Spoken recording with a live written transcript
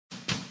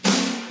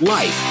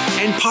life,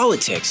 and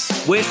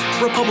politics with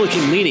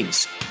Republican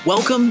leanings.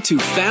 Welcome to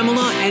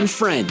Ferma and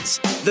Friends,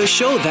 the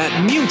show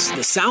that mutes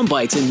the sound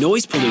bites and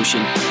noise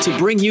pollution to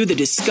bring you the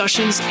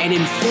discussions and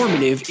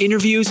informative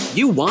interviews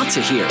you want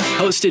to hear.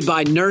 Hosted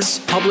by nurse,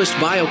 published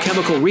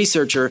biochemical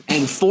researcher,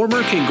 and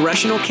former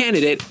congressional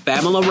candidate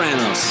Pamela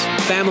Ramos.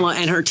 Pamela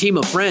and her team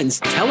of friends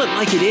tell it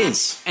like it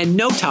is, and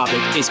no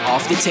topic is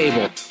off the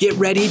table. Get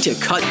ready to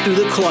cut through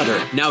the clutter.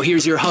 Now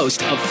here's your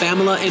host of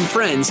Pamela and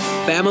Friends,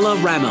 Pamela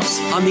Ramos,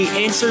 on The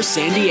Answer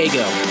San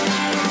Diego.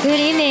 Good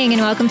evening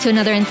and welcome to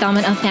another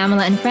installment of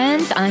Pamela and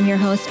Friends. I'm your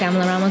host,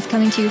 Pamela Ramos,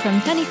 coming to you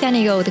from sunny San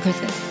Diego with a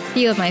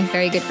few of my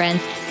very good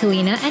friends,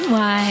 Kalina and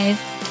Wise.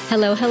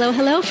 Hello, hello,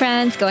 hello,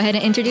 friends. Go ahead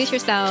and introduce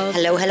yourselves.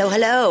 Hello, hello,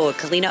 hello.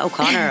 Kalina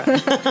O'Connor.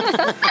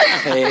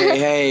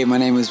 Hey, my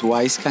name is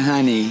Wise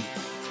Kahani.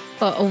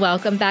 Well,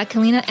 welcome back,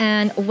 Kalina,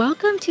 and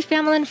welcome to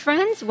Family and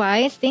Friends.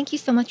 Wise, thank you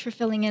so much for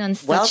filling in on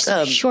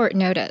such short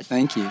notice.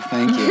 Thank you.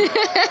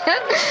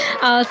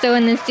 Also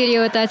in the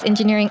studio with us,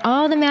 engineering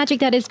all the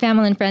magic that is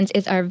Family and Friends,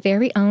 is our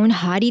very own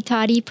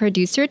hottie-totty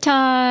producer,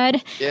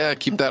 Todd. Yeah,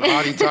 keep that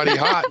hottie-totty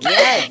hot.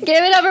 Yes.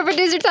 Give it up for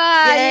producer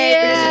Todd.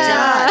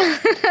 Yay,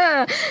 Producer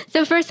Todd.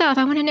 So first off,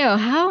 I want to know,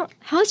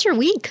 how's your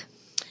week?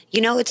 You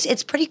know,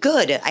 it's pretty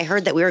good. I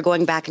heard that we were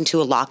going back into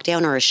a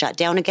lockdown or a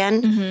shutdown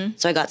again,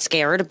 so I got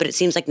scared, but it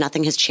seems like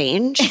nothing has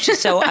changed.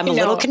 So I'm a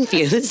little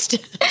confused.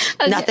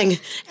 Nothing,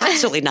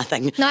 absolutely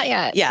nothing. Not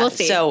yet. Yeah, we'll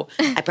see. So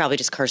I probably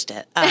just cursed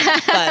it.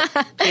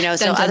 But, you know,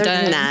 so other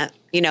than that,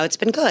 you know, it's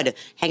been good.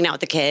 Hanging out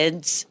with the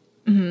kids,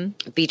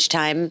 beach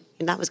time,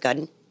 and that was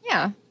good.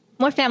 Yeah,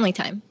 more family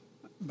time.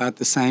 About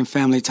the same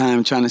family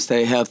time, trying to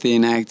stay healthy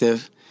and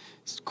active.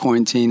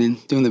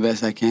 Quarantining, doing the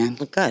best I can.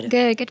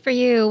 Good for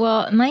you.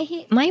 Well,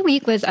 my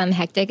week was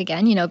hectic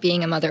again, you know,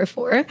 being a mother of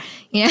four,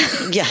 yeah,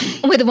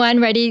 with one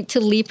ready to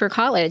leave for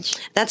college.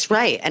 That's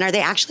right. And are they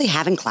actually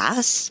having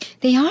class?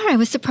 They are. I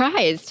was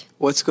surprised.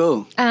 What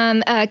school?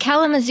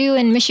 Kalamazoo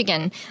in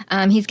Michigan.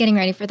 He's getting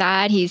ready for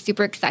that. He's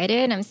super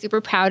excited. I'm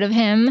super proud of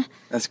him.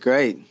 That's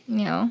great.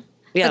 You know.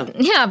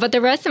 Yeah. But the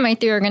rest of my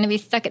three are going to be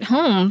stuck at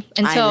home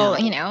until,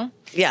 you know.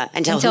 Yeah,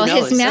 until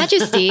His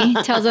Majesty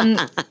tells them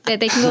that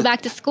they can go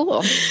back to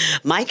school.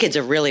 My kids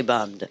are really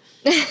bummed.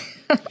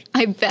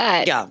 I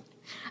bet. Yeah.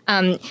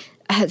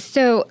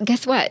 So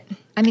guess what?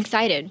 I'm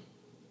excited.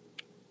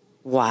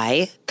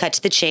 Why? Cut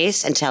to the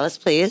chase and tell us,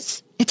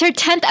 please. It's our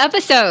 10th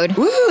episode.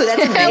 Woo,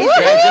 that's amazing.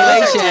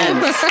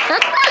 Congratulations.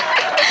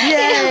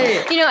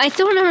 Yay. You know, I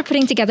still remember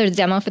putting together the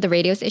demo for the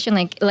radio station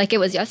like it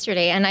was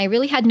yesterday, and I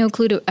really had no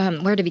clue to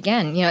where to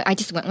begin. You know, I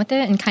just went with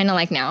it, and kind of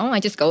like now, I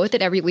just go with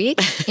it every week.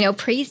 You know,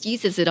 praise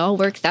Jesus, it all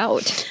works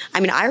out. I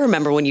mean, I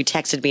remember when you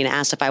texted me and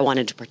asked if I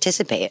wanted to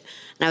participate,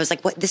 and I was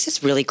like, "What? This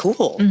is really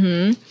cool."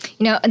 Mm-hmm.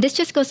 You know, this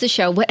just goes to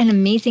show what an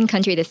amazing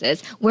country this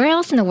is. Where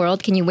else in the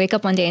world can you wake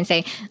up one day and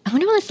say, "I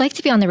wonder what it's like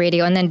to be on the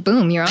radio," and then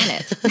boom, you're on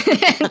it.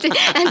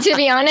 And to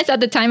be honest,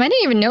 at the time, I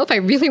didn't even know if I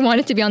really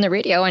wanted to be on the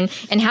radio, and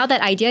how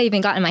that idea even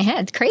got in my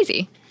head. It's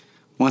crazy.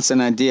 Once an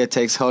idea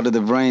takes hold of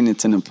the brain,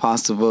 it's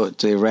impossible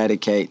to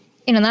eradicate.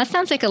 You know, that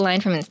sounds like a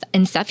line from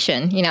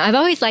Inception. You know, I've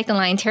always liked the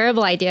line,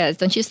 terrible ideas.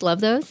 Don't you just love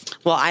those?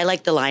 Well, I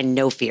like the line,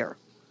 no fear.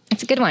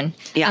 It's a good one.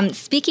 Yeah.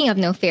 Speaking of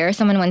no fear,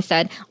 someone once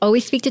said,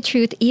 always speak the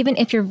truth, even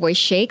if your voice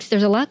shakes.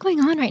 There's a lot going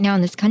on right now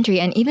in this country,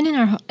 and even in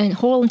our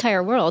whole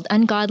entire world,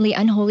 ungodly,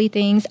 unholy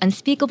things,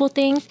 unspeakable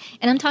things,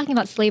 and I'm talking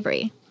about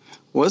slavery.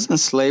 Wasn't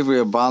slavery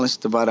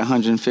abolished about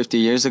 150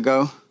 years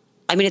ago?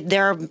 I mean,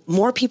 there are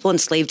more people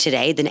enslaved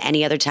today than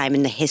any other time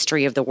in the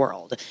history of the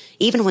world,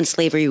 even when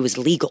slavery was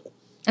legal.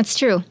 That's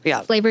true.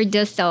 Yeah. Slavery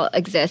does still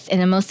exist in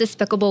the most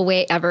despicable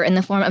way ever in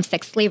the form of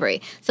sex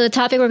slavery. So the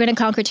topic we're going to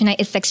conquer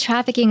tonight is sex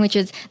trafficking, which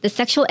is the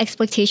sexual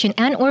exploitation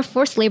and or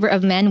forced labor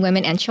of men,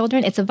 women, and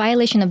children. It's a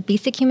violation of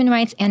basic human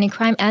rights and a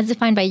crime as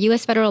defined by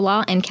U.S. federal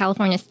law and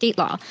California state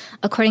law.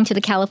 According to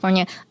the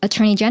California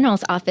Attorney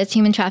General's office,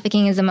 human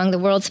trafficking is among the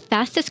world's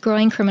fastest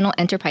growing criminal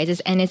enterprises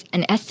and is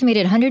an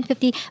estimated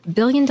 $150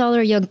 billion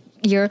a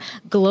year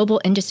global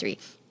industry.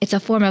 It's a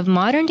form of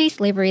modern-day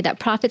slavery that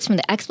profits from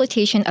the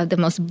exploitation of the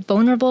most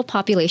vulnerable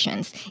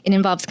populations. It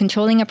involves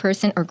controlling a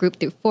person or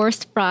group through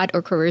force, fraud,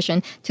 or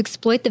coercion to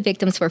exploit the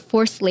victims for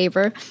forced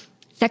labor,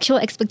 sexual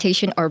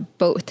exploitation, or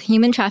both.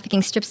 Human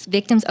trafficking strips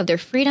victims of their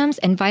freedoms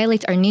and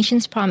violates our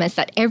nation's promise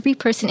that every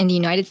person in the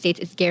United States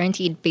is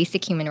guaranteed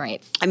basic human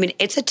rights. I mean,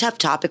 it's a tough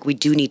topic we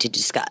do need to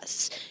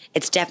discuss.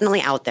 It's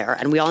definitely out there,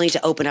 and we all need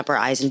to open up our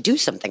eyes and do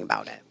something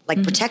about it.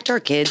 Like, protect our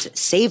kids,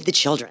 save the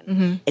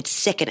children. It's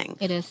sickening.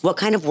 It is. What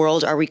kind of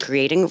world are we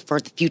creating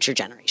for the future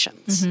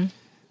generations?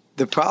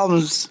 The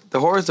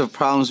horrors of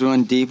problems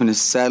run deep and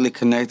is sadly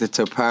connected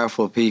to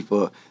powerful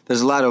people. There's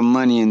a lot of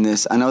money in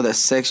this. I know that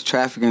sex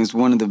trafficking is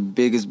one of the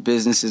biggest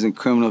businesses and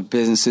criminal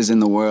businesses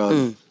in the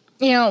world.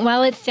 You know,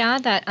 while it's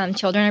sad that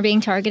children are being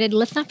targeted,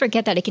 let's not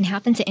forget that it can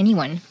happen to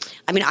anyone.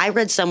 I mean, I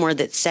read somewhere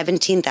that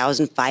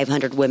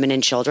 17,500 women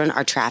and children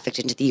are trafficked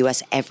into the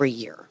U.S. every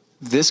year.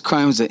 This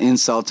crime is an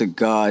insult to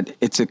God.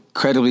 It's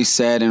incredibly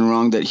sad and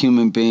wrong that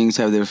human beings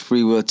have their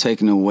free will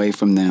taken away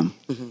from them.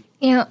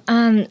 You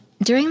know,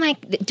 during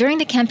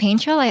the campaign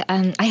trail,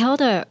 I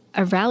held a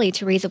rally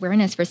to raise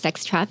awareness for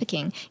sex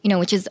trafficking,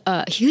 which is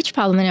a huge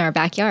problem in our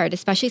backyard,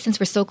 especially since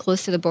we're so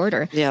close to the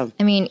border. Yeah.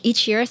 I mean,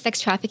 each year,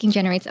 sex trafficking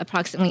generates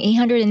approximately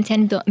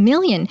 $810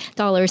 million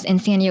in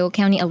San Diego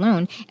County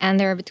alone, and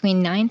there are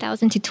between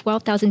 9,000 to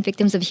 12,000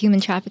 victims of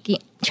human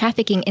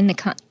trafficking in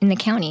the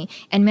county,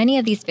 and many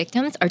of these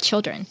victims are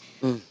children.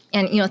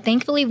 And,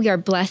 thankfully, we are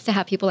blessed to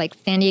have people like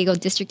San Diego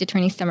District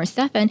Attorney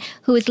Stephan,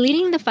 who is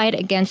leading the fight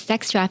against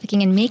sex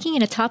trafficking and making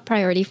it a top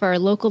priority for our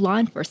local law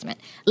enforcement.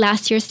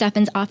 Last year,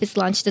 Stephan's office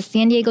launched the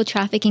San Diego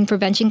Trafficking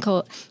Prevention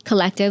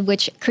Collective,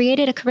 which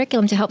created a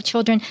curriculum to help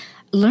children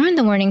learn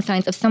the warning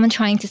signs of someone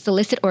trying to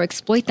solicit or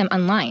exploit them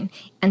online.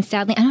 And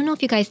sadly, I don't know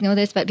if you guys know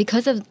this, but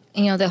because of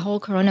the whole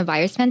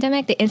coronavirus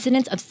pandemic, the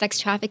incidence of sex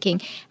trafficking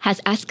has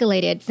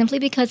escalated simply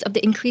because of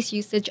the increased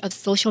usage of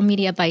social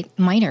media by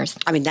minors.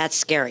 I mean, that's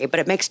scary, but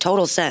it makes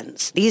total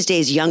sense. These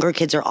days, younger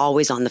kids are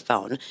always on the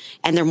phone,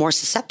 and they're more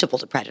susceptible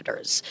to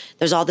predators.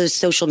 There's all those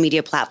social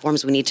media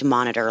platforms we need to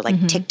monitor,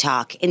 like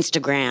TikTok,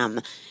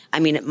 Instagram. I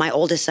mean, my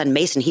oldest son,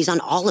 Mason, he's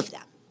on all of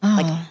them.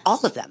 Like,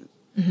 all of them.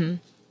 Mm-hmm.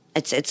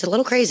 It's a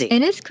little crazy.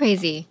 It is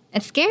crazy.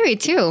 It's scary,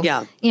 too.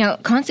 Yeah.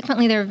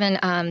 Consequently, there have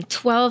been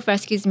 12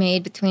 rescues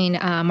made between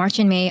March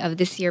and May of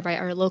this year by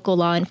our local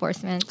law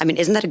enforcement. I mean,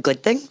 isn't that a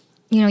good thing?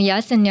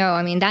 Yes and no.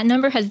 I mean, that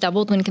number has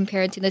doubled when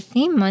compared to the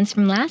same months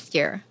from last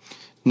year.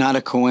 Not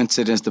a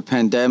coincidence. The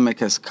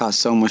pandemic has caused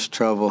so much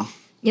trouble.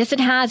 Yes,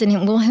 it has.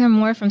 And we'll hear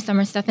more from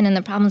Summer Stephan and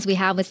the problems we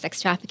have with sex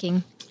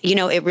trafficking.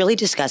 It really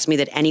disgusts me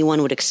that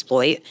anyone would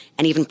exploit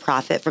and even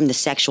profit from the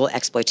sexual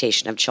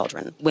exploitation of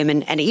children,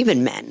 women, and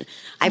even men.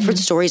 I've heard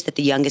stories that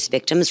the youngest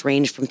victims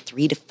range from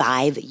 3 to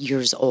 5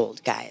 years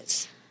old,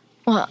 guys.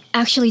 Well,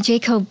 actually,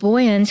 Jacob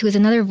Boyens, who is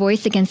another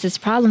voice against this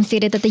problem,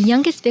 stated that the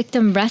youngest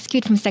victim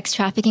rescued from sex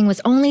trafficking was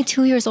only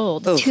 2 years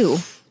old. Oof, 2.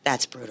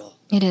 That's brutal.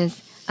 It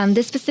is.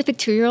 This specific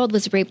 2-year-old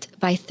was raped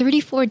by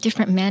 34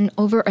 different men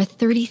over a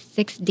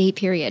 36-day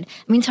period.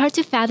 I mean, it's hard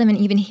to fathom and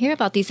even hear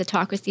about these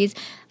autocracies,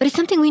 but it's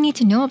something we need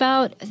to know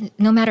about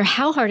no matter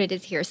how hard it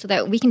is here so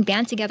that we can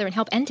band together and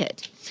help end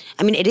it.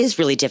 I mean, it is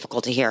really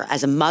difficult to hear.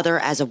 As a mother,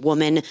 as a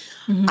woman,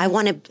 I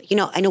want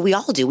to, I know we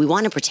all do. We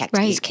want to protect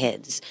these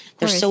kids.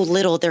 They're so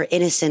little. They're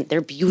innocent.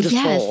 They're beautiful.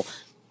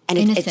 Yes. And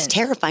it's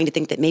terrifying to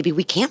think that maybe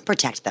we can't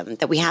protect them,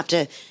 that we have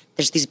to,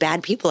 there's these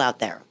bad people out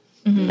there.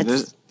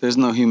 There's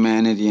no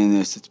humanity in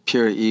this. It's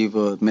pure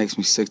evil. It makes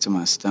me sick to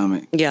my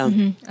stomach. Yeah.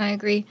 I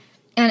agree.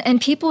 And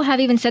people have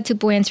even said to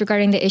Boyens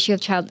regarding the issue of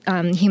child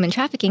human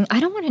trafficking, I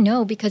don't want to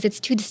know because it's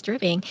too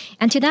disturbing.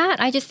 And to that,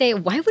 I just say,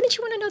 why wouldn't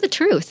you want to know the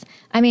truth?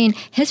 I mean,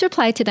 his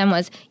reply to them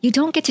was, you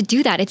don't get to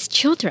do that. It's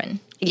children.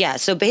 Yeah,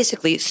 so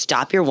basically,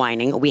 stop your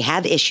whining. We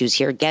have issues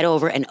here. Get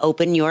over and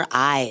open your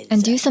eyes.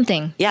 And do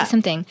something. Yeah. Do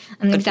something.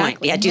 Good exactly.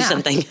 point. Yeah, do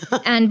something.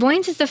 And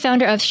Boyens is the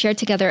founder of Share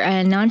Together,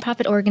 a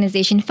nonprofit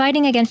organization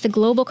fighting against the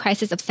global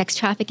crisis of sex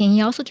trafficking.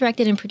 He also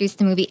directed and produced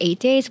the movie 8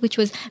 Days, which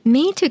was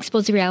made to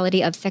expose the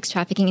reality of sex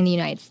trafficking in the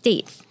United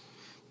States.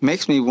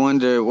 Makes me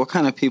wonder what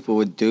kind of people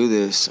would do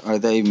this. Are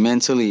they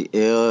mentally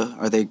ill?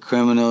 Are they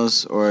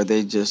criminals? Or are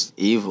they just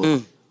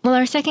evil? Well,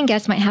 our second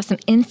guest might have some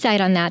insight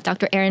on that.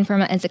 Dr. Erin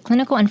Ferma is a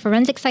clinical and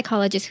forensic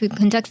psychologist who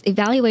conducts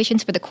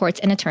evaluations for the courts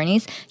and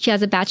attorneys. She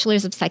has a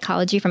bachelor's of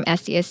psychology from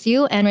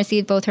SDSU and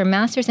received both her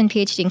master's and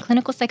PhD in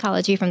clinical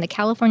psychology from the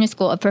California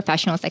School of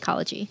Professional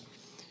Psychology.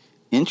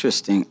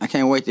 Interesting. I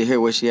can't wait to hear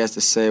what she has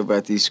to say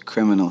about these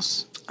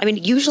criminals. I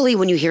mean, usually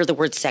when you hear the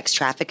word sex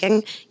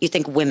trafficking, you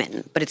think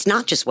women, but it's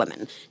not just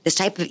women. This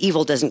type of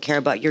evil doesn't care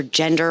about your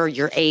gender,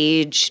 your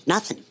age,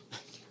 nothing.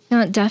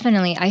 No,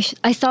 definitely.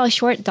 I saw a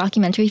short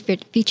documentary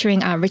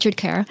featuring Richard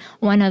Kerr,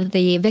 one of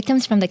the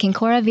victims from the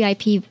Kinkora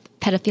VIP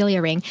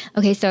pedophilia ring.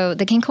 Okay, so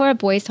the Kinkora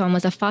Boys Home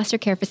was a foster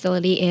care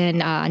facility in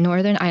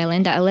Northern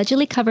Ireland that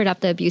allegedly covered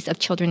up the abuse of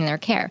children in their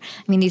care.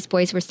 I mean, these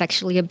boys were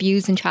sexually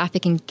abused and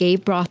trafficked in gay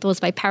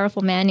brothels by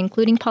powerful men,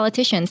 including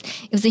politicians.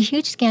 It was a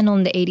huge scandal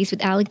in the 80s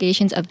with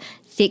allegations of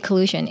state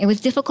collusion. It was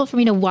difficult for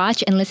me to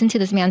watch and listen to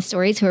this man's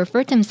stories who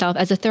referred to himself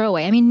as a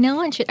throwaway. I mean, no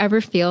one should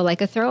ever feel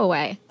like a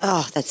throwaway.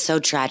 Oh, that's so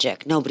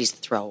tragic. Nobody's a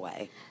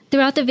throwaway.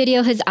 Throughout the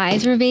video, his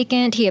eyes were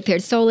vacant. He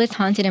appeared soulless,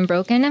 haunted, and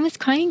broken. I was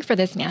crying for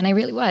this man. I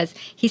really was.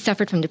 He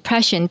suffered from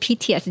depression,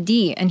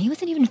 PTSD, and he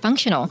wasn't even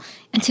functional.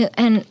 And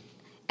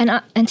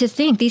to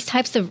think these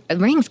types of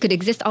rings could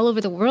exist all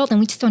over the world, and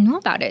we just don't know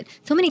about it.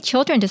 So many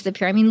children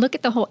disappear. I mean, look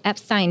at the whole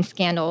Epstein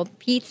scandal,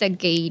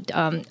 Pizzagate,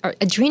 or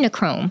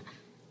adrenochrome.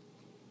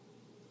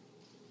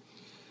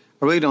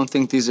 I really don't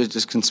think these are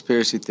just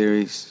conspiracy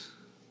theories.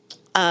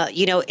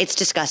 It's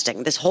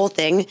disgusting. This whole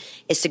thing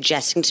is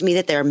suggesting to me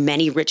that there are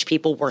many rich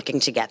people working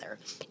together.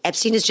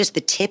 Epstein is just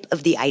the tip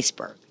of the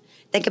iceberg.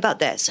 Think about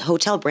this.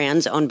 Hotel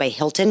brands owned by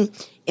Hilton,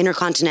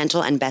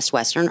 Intercontinental, and Best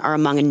Western are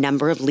among a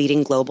number of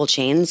leading global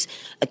chains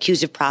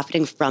accused of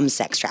profiting from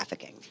sex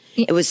trafficking.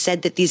 It was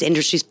said that these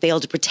industries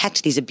fail to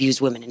protect these abused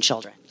women and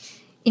children.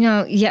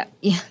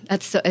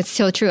 It's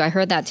so true. I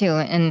heard that too.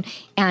 And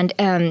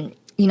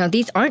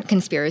these aren't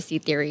conspiracy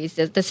theories.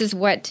 This is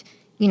what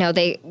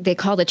they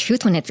call the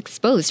truth when it's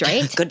exposed,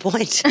 right? Good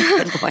point.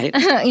 Good point.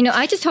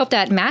 I just hope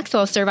that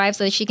Maxwell survives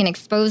so that she can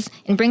expose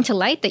and bring to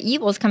light the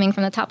evils coming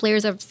from the top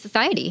layers of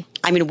society.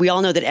 I mean, we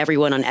all know that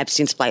everyone on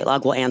Epstein's flight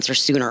log will answer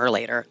sooner or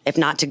later, if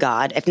not to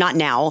God, if not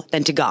now,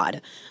 then to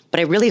God. But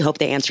I really hope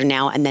they answer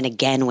now and then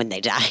again when they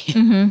die.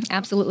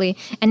 Absolutely.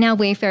 And now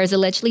Wayfair is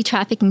allegedly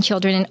trafficking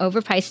children in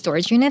overpriced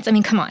storage units. I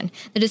mean, come on.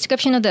 The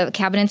description of the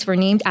cabinets were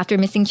named after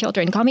missing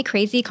children. Call me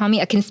crazy, call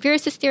me a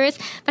conspiracy theorist,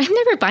 but I'm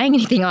never buying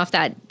anything off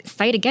that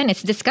site again.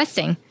 It's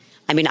disgusting.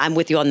 I mean, I'm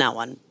with you on that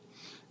one.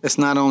 It's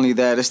not only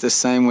that, it's the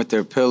same with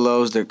their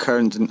pillows, their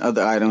curtains, and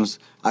other items.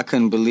 I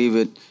couldn't believe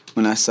it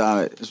when I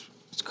saw it.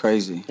 It's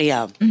crazy.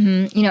 Yeah.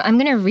 I'm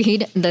going to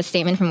read the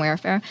statement from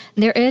Wayfair.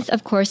 There is,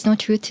 of course, no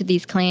truth to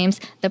these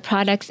claims. The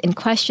products in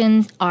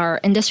question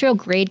are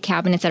industrial-grade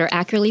cabinets that are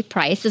accurately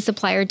priced. The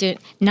supplier did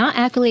not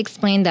accurately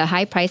explain the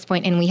high price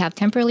point, and we have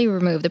temporarily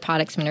removed the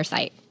products from their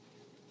site.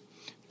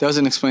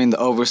 Doesn't explain the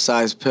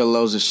oversized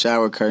pillows or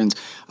shower curtains.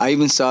 I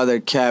even saw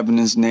their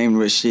cabinets named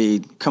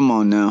Rashid. Come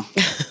on now.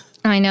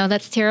 I know,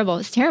 that's terrible.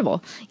 It's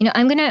terrible.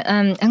 I'm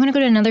gonna go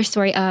to another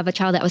story of a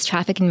child that was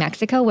trafficked in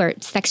Mexico, where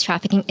sex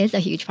trafficking is a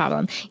huge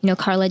problem.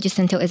 Carla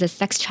Jacinto is a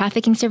sex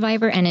trafficking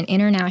survivor and an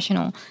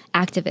international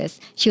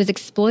activist. She was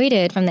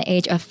exploited from the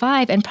age of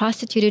 5 and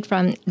prostituted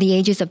from the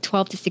ages of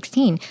 12 to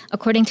 16.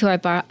 According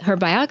to her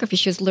biography,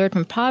 she was lured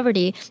from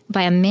poverty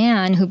by a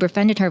man who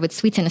befriended her with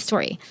sweets and a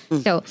story.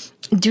 So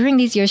during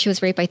these years, she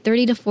was raped by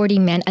 30 to 40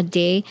 men a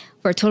day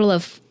for a total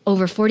of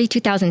over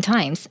 42,000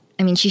 times.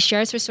 I mean, she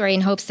shares her story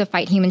in hopes to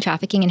fight human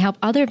trafficking and help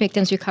other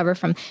victims recover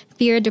from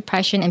fear,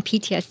 depression, and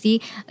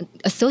PTSD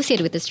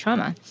associated with this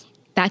trauma.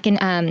 Back in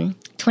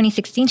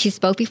 2016, she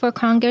spoke before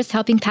Congress,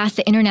 helping pass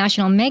the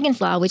International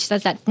Megan's Law, which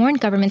says that foreign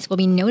governments will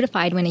be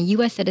notified when a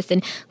U.S.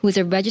 citizen who is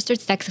a registered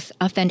sex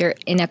offender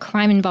in a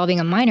crime involving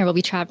a minor will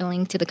be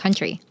traveling to the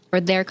country,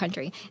 or their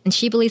country. And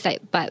she believes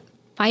that by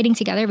fighting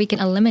together, we can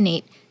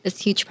eliminate this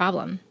huge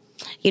problem.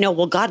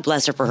 Well, God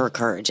bless her for her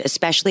courage,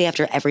 especially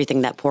after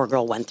everything that poor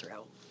girl went through.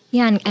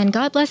 Yeah, and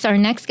God bless our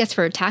next guest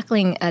for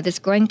tackling this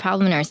growing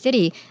problem in our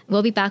city.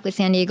 We'll be back with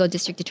San Diego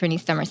District Attorney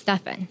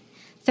Stephan.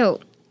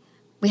 So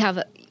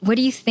what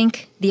do you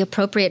think the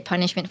appropriate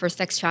punishment for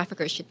sex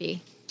traffickers should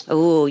be?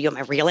 Oh, you want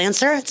my real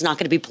answer? It's not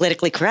going to be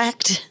politically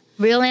correct.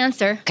 Real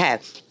answer. Okay.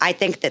 I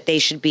think that they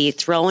should be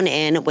thrown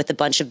in with a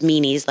bunch of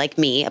meanies like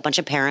me, a bunch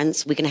of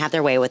parents. We can have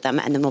their way with them,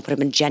 and then we'll put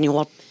them in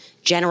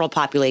general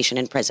population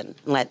in prison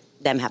and let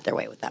them have their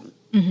way with them.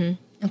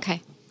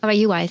 Okay. How about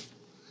you, Wise?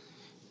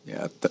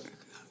 Yeah,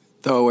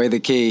 throw away the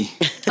key.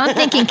 I'm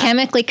thinking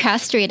chemically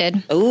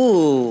castrated.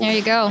 Ooh. There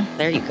you go.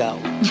 There you go.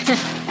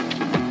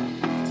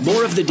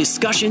 More of the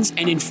discussions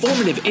and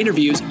informative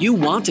interviews you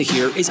want to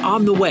hear is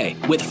on the way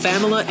with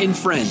Famila and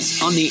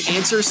Friends on The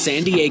Answer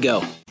San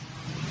Diego.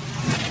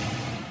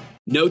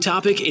 No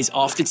topic is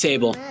off the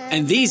table,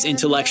 and these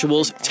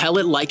intellectuals tell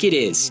it like it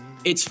is.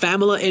 It's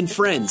Famila and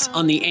Friends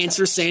on The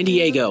Answer San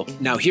Diego.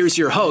 Now here's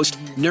your host,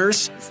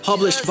 nurse,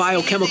 published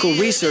biochemical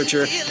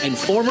researcher, and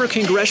former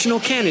congressional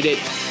candidate,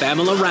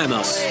 Famila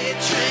Ramos.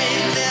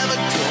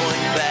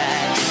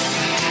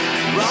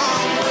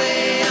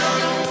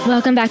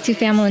 Welcome back to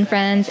Family and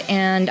Friends.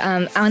 And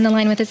on the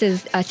line with us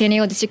is San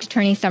Diego District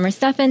Attorney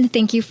Stephan.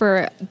 Thank you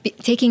for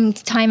taking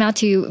time out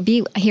to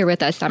be here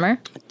with us, Summer.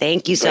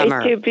 Thank you,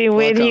 Summer. Great to be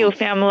with you,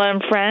 Family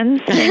and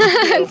Friends.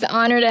 It's an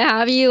honor to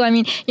have you. I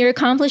mean, your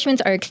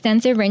accomplishments are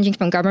extensive, ranging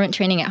from government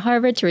training at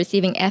Harvard to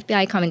receiving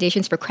FBI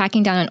commendations for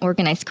cracking down on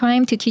organized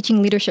crime to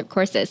teaching leadership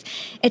courses.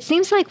 It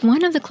seems like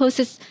one of the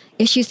closest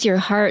issues to your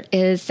heart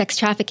is sex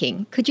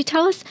trafficking. Could you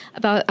tell us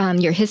about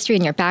your history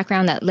and your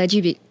background that led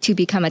you to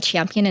become a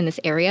champion in this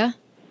area?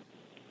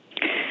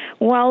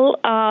 Well,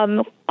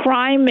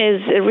 crime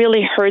it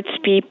really hurts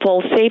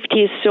people.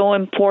 Safety is so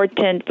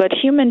important, but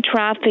human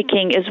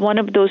trafficking is one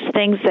of those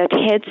things that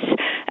hits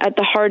at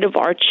the heart of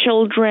our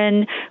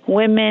children,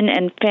 women,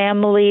 and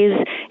families.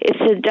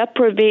 It's a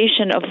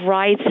deprivation of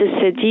rights.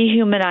 It's a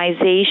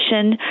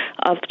dehumanization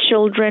of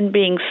children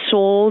being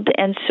sold.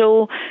 And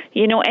so,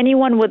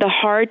 anyone with a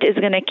heart is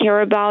going to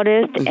care about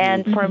it. Mm-hmm.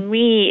 And for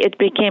me, it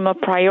became a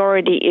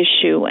priority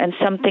issue and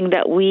something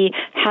that we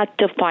had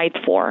to fight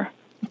for.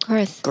 Of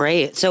course.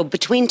 Great. So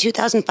between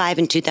 2005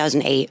 and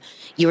 2008,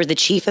 you were the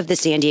chief of the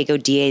San Diego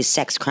DA's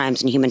Sex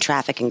Crimes and Human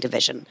Trafficking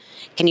Division.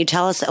 Can you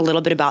tell us a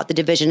little bit about the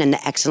division and the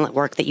excellent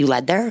work that you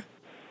led there?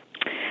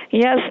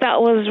 Yes,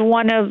 that was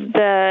one of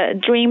the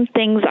dream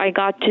things I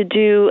got to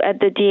do at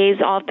the DA's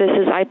office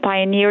as I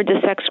pioneered the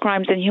Sex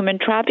Crimes and Human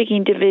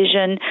Trafficking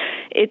Division.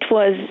 It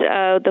was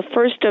the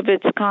first of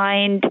its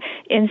kind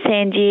in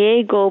San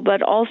Diego,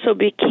 but also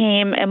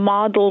became a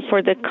model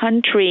for the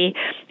country.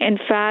 In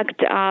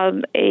fact,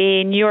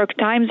 a New York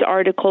Times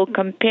article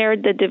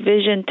compared the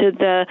division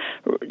to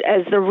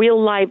as the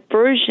real-life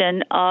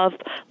version of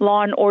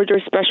Law and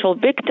Order Special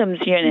Victims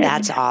Unit.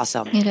 That's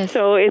awesome. It is.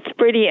 So it's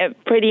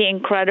pretty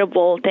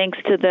incredible, thanks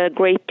to the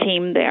great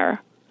team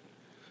there.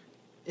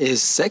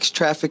 Is sex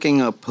trafficking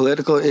a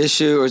political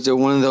issue, or is it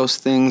one of those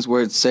things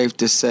where it's safe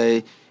to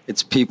say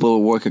it's people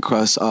who work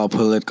across all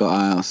political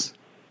aisles?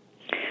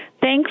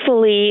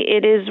 Thankfully,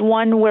 it is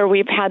one where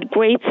we've had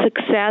great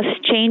success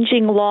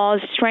changing laws,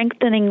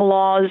 strengthening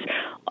laws,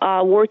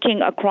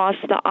 working across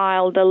the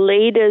aisle. The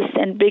latest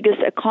and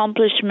biggest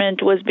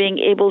accomplishment was being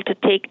able to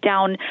take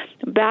down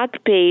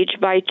Backpage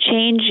by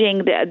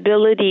changing the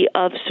ability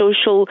of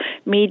social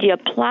media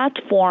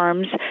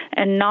platforms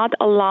and not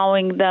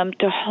allowing them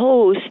to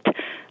host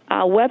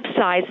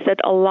websites that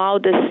allow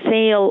the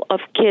sale of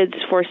kids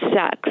for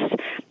sex.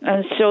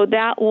 And so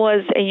that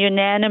was a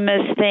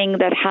unanimous thing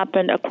that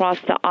happened across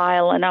the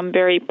aisle, and I'm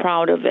very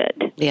proud of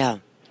it. Yeah.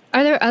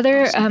 Are there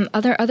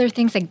other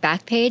things like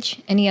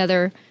Backpage? Any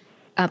other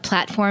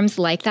platforms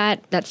like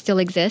that still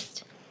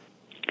exist?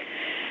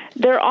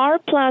 There are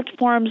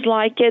platforms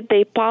like it.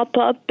 They pop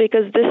up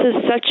because this is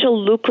such a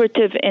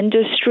lucrative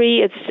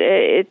industry.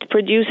 It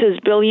produces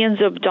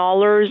billions of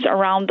dollars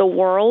around the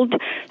world.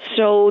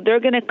 So they're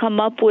going to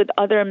come up with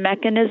other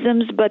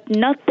mechanisms, but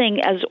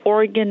nothing as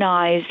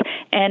organized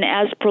and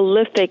as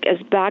prolific as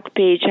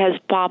Backpage has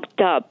popped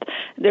up.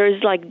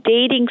 There's like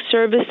dating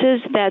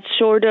services that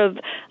sort of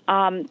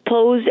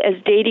pose as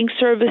dating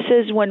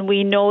services when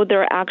we know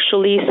they're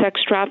actually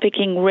sex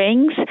trafficking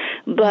rings.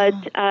 But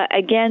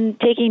again,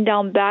 taking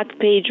down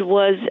Backpage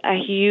was a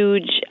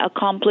huge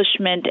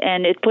accomplishment,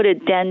 and it put a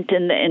dent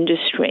in the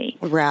industry.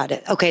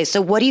 Rad. Okay, so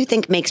what do you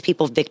think makes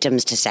people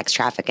victims to sex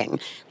trafficking?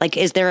 Like,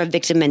 is there a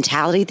victim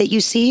mentality that you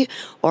see,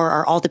 or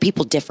are all the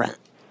people different?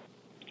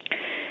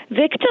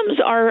 Victims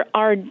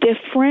are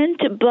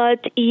different,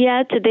 but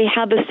yet they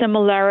have a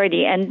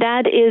similarity, and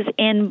that is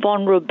in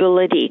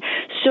vulnerability.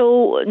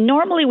 So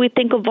normally we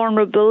think of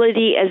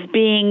vulnerability as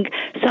being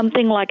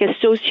something like a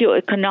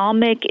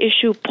socioeconomic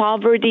issue,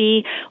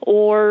 poverty,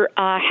 or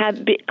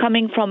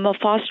coming from a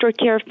foster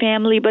care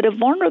family. But a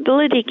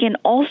vulnerability can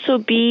also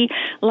be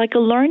like a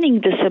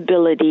learning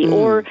disability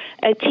or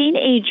a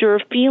teenager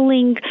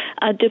feeling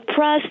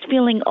depressed,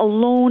 feeling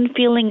alone,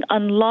 feeling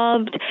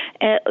unloved.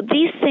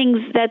 These things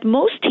that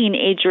most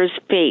teenagers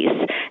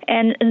face.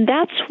 And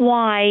that's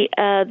why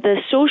the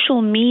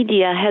social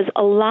media has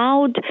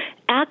allowed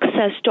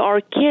access to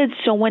our kids.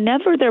 So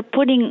whenever they're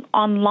putting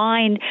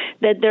online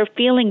that they're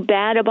feeling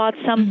bad about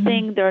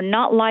something, they're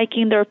not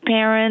liking their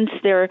parents,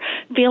 they're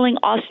feeling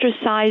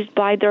ostracized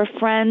by their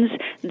friends,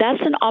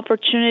 that's an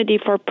opportunity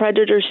for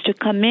predators to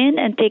come in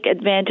and take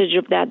advantage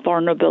of that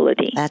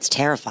vulnerability. That's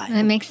terrifying.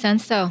 That makes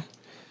sense, though.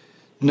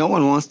 No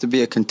one wants to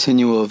be a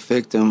continual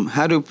victim.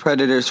 How do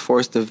predators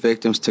force the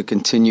victims to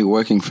continue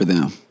working for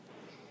them?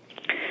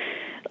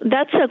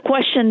 That's a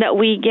question that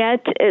we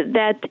get,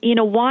 that,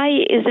 why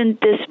isn't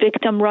this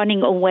victim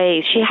running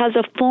away? She has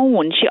a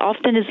phone. She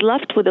often is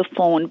left with a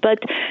phone. But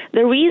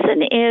the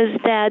reason is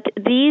that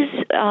these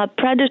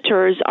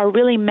predators are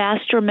really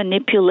master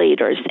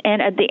manipulators.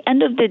 And at the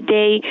end of the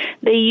day,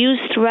 they use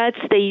threats,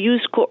 they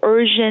use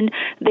coercion,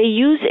 they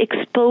use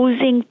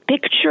exposing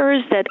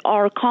pictures that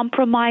are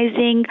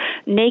compromising,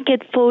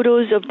 naked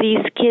photos of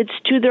these kids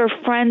to their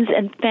friends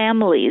and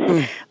families.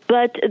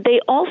 But they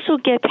also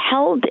get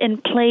held in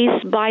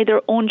place by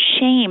their own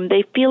shame.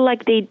 They feel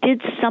like they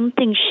did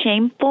something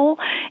shameful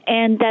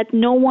and that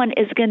no one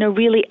is going to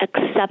really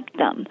accept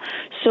them.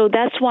 So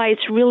that's why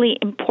it's really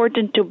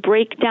important to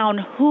break down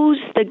who's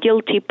the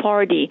guilty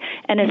party,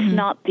 and it's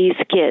not these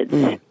kids.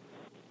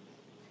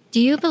 Do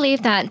you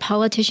believe that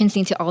politicians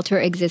need to alter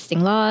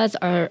existing laws,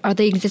 or are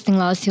the existing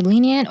laws too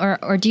lenient,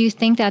 or do you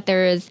think that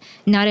there is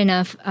not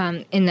enough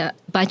in the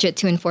budget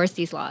to enforce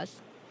these laws?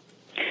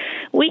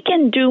 We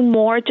can do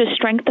more to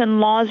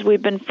strengthen laws.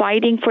 We've been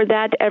fighting for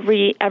that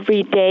every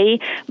day.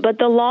 But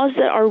the laws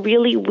that are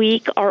really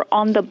weak are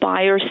on the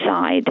buyer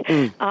side.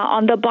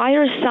 On the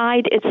buyer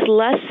side, it's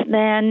less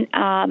than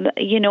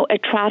a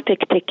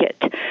traffic ticket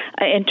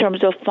in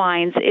terms of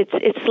fines.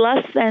 It's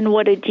less than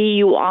what a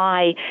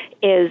DUI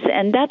is,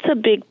 and that's a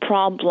big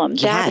problem.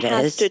 Yeah, that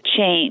has to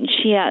change.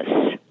 Yes.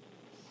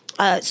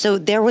 So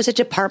there was a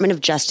Department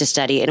of Justice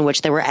study in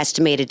which there were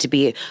estimated to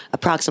be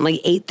approximately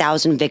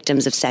 8,000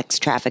 victims of sex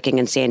trafficking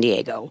in San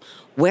Diego.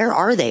 Where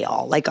are they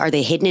all? Like, are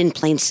they hidden in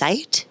plain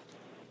sight?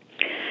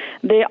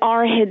 They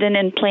are hidden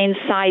in plain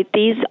sight.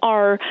 These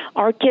are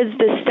our kids.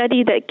 The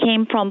study that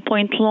came from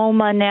Point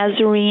Loma,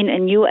 Nazarene,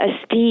 and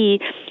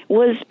USD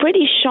was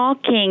pretty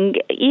shocking,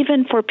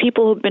 even for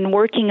people who've been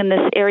working in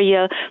this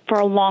area for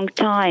a long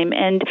time.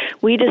 And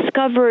we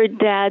discovered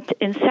that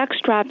in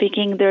sex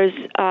trafficking, there's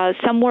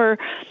somewhere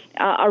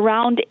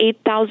around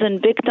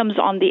 8,000 victims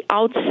on the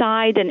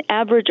outside, an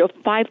average of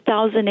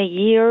 5,000 a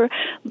year.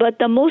 But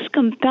the most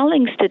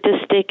compelling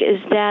statistic is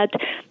that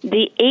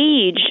the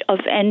age of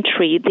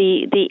entry,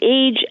 the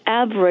age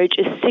average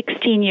is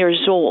 16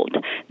 years old.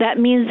 That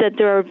means that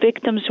there are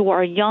victims who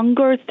are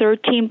younger,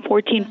 13,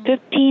 14,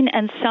 15,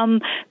 and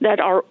some that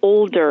are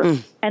older.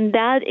 And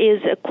that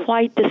is a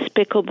quite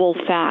despicable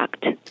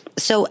fact.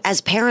 So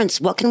as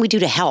parents, what can we do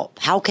to help?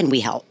 How can we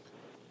help?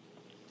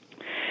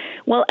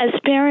 Well, as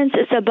parents,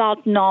 it's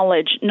about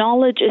knowledge.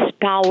 Knowledge is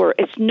power.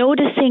 It's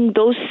noticing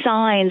those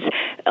signs.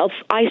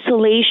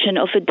 isolation,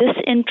 of a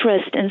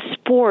disinterest in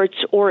sports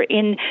or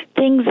in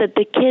things that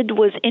the kid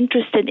was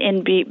interested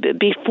in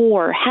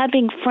before.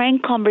 Having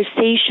frank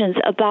conversations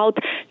about,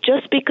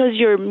 just because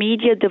your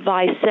media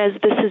device says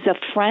this is a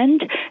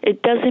friend,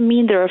 it doesn't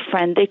mean they're a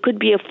friend. They could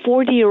be a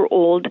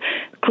 40-year-old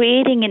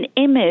creating an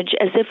image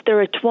as if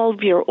they're a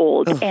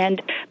 12-year-old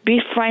and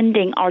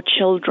befriending our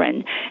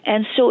children.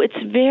 And so it's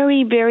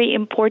very, very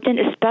important,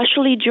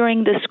 especially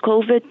during this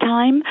COVID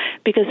time,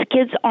 because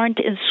kids aren't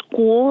in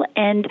school,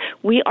 and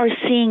we are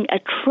seeing a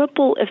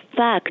triple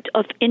effect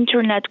of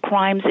internet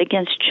crimes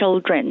against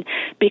children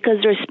because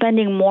they're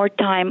spending more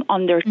time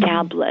on their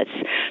tablets.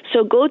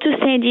 So go to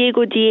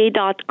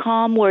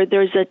SanDiegoDA.com, where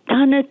there's a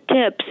ton of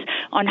tips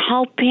on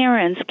how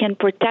parents can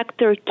protect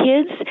their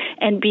kids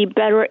and be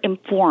better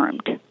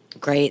informed.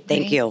 Great,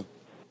 thank you.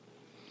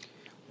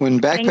 When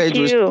Backpage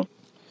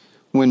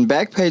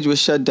was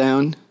shut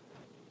down,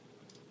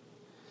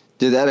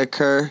 did that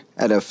occur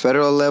at a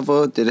federal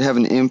level? Did it have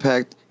an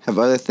impact? Have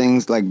other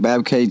things like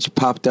Backpage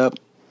popped up?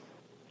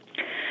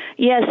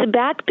 Yes,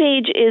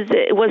 Backpage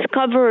was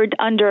covered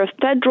under a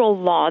federal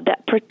law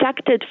that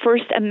protected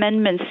First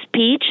Amendment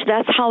speech.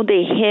 That's how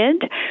they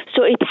hid.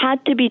 So it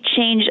had to be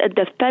changed at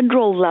the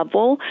federal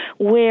level,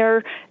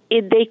 where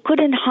they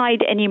couldn't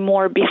hide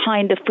anymore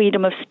behind the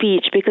freedom of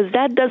speech, because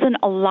that doesn't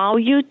allow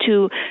you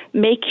to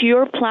make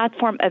your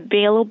platform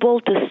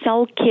available to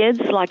sell kids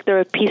like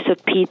they're a piece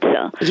of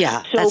pizza.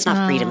 Yeah, so that's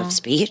not freedom of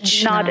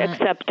speech. Not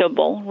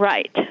acceptable,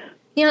 right.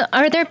 You know,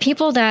 are there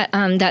people that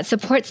that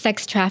support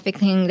sex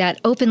trafficking that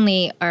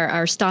openly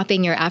are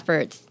stopping your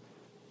efforts?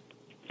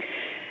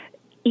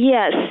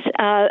 Yes,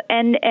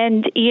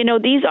 and you know,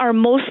 these are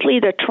mostly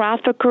the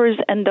traffickers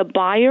and the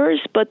buyers,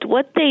 but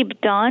what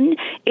they've done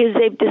is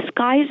they've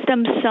disguised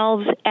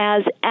themselves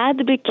as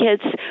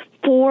advocates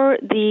for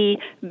the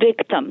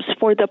victims,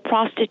 for the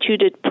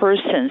prostituted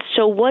persons.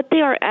 So what they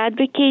are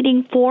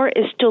advocating for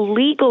is to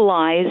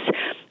legalize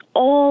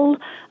all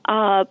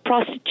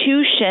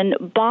prostitution,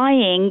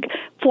 buying,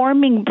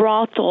 forming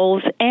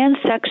brothels, and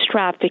sex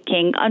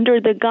trafficking under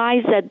the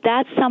guise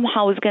that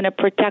somehow is going to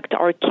protect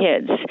our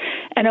kids.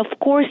 And of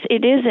course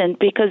it isn't,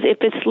 because if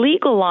it's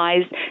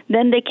legalized,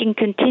 then they can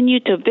continue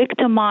to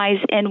victimize,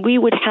 and we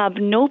would have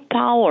no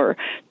power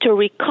to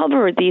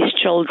recover these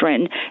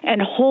children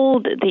and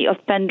hold the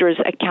offenders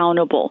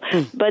accountable.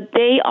 But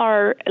they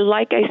are,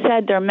 like I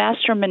said, they're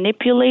master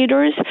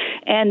manipulators,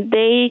 and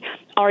they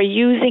are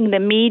using the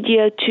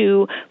media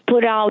to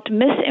put out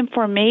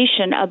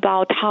misinformation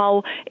about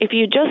how if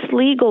you just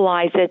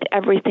legalize it,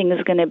 everything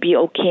is going to be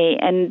okay.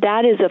 And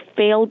that is a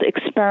failed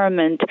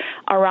experiment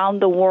around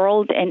the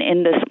world and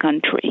in this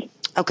country.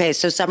 Okay,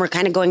 so Summer,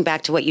 kind of going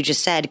back to what you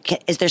just said,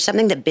 is there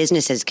something that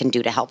businesses can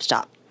do to help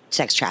stop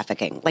sex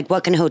trafficking? Like,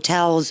 what can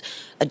hotels,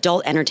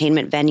 adult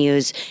entertainment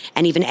venues,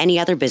 and even any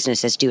other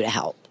businesses do to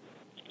help?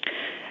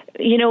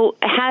 You know,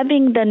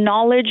 having the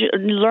knowledge,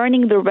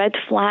 learning the red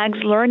flags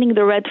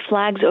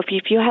of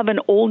if you have an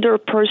older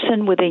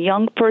person with a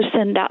young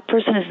person, that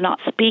person is not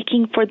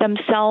speaking for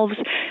themselves,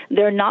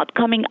 they're not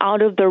coming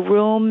out of the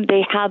room,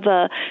 they have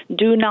a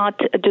do not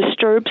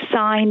disturb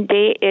sign,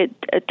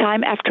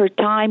 time after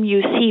time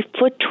you see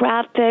foot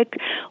traffic,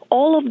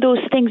 all of those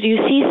things. You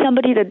see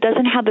somebody that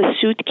doesn't have a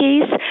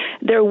suitcase,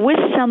 they're with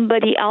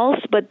somebody else,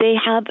 but they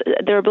have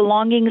their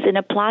belongings in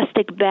a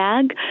plastic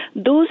bag.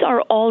 Those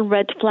are all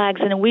red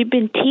flags, and we've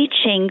been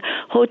teaching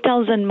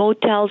hotels and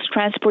motels,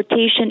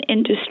 transportation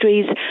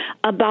industries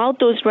about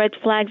those red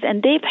flags,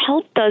 and they've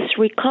helped us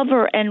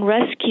recover and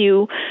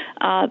rescue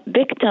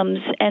victims.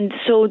 And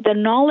so the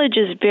knowledge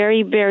is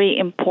very, very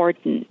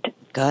important.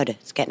 Good.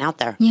 It's getting out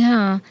there.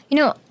 Yeah. You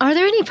know, are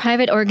there any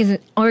private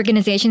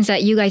organizations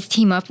that you guys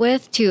team up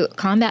with to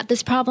combat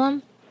this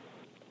problem?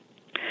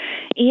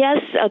 Yes,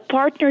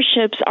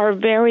 partnerships are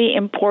very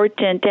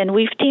important, and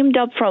we've teamed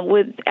up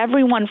with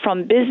everyone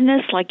from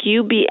business like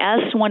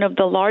UBS, one of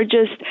the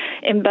largest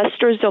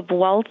investors of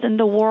wealth in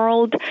the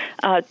world,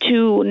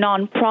 to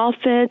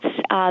nonprofits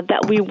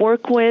that we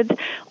work with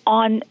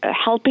on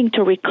helping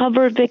to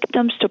recover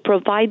victims, to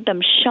provide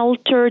them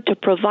shelter, to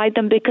provide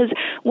them, because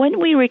when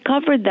we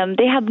recover them,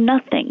 they have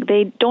nothing.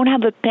 They don't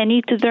have a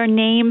penny to their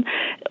name.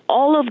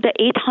 All of the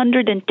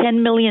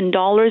 $810 million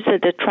that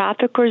the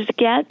traffickers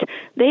get,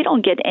 they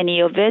don't get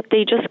any of it.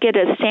 They just get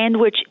a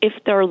sandwich if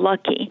they're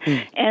lucky.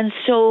 And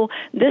so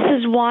this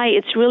is why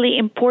it's really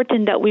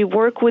important that we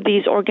work with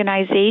these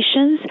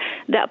organizations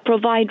that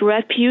provide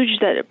refuge,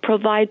 that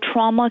provide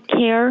trauma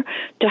care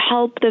to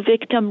help the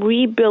victim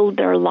rebuild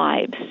their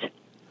lives.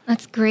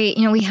 That's great.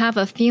 You know, we have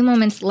a few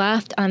moments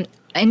left.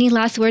 Any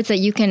last words that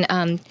you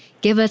can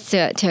give us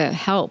to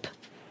help?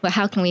 Well,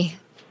 how can we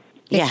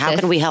fix how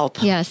this? can we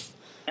help? Yes.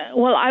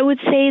 Well, I would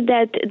say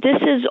that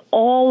this is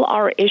all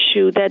our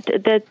issue,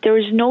 that there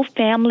is no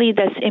family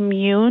that's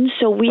immune.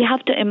 So we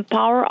have to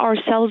empower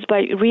ourselves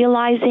by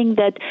realizing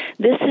that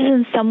this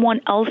isn't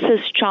someone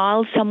else's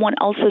child, someone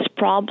else's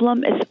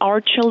problem. It's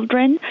our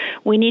children.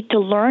 We need to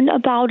learn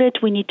about it.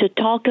 We need to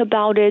talk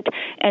about it,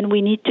 and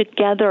we need to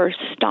together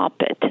stop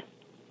it.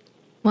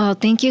 Well,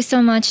 thank you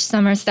so much,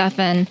 Summer,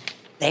 Stephan.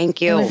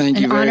 Thank you. It was Thank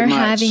you an very honor much.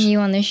 having you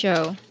on the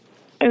show.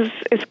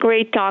 It's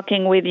great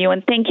talking with you,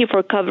 and thank you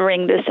for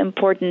covering this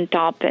important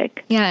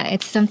topic. Yeah,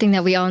 it's something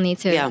that we all need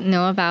to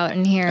know about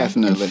and hear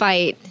Definitely. and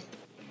fight.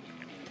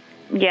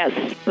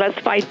 Yes, let's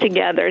fight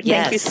together.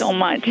 Yes. Thank you so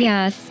much.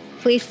 Yes.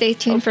 Please stay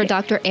tuned for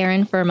Dr.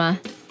 Erin Ferma.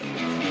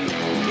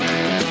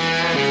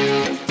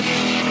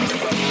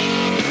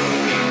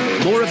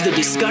 More of the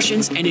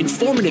discussions and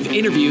informative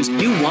interviews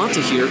you want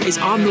to hear is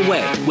on the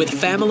way with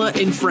Famila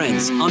and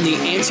Friends on The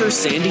Answer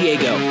San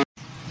Diego.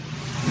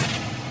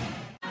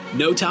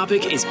 No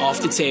topic is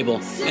off the table,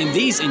 and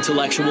these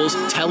intellectuals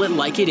tell it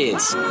like it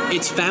is.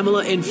 It's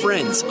Famila and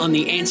Friends on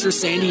The Answer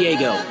San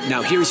Diego.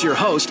 Now here's your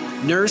host,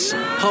 nurse,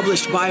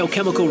 published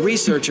biochemical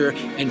researcher,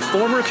 and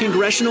former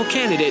congressional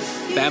candidate,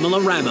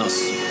 Famila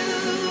Ramos.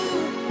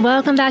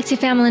 Welcome back to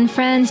Family and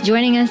Friends.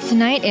 Joining us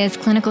tonight is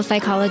clinical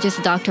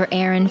psychologist Dr.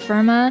 Erin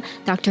Ferma.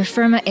 Dr.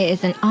 Ferma, it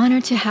is an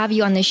honor to have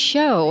you on the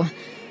show.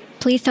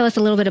 Please tell us a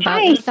little bit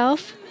about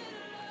yourself.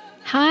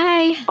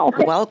 Hi. Oh,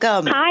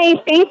 Welcome. hi.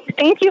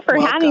 Thank you for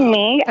having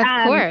me. Of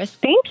course.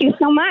 Thank you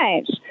so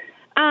much.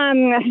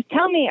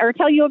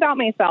 Tell you about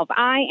myself.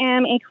 I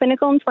am a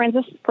clinical and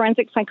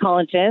forensic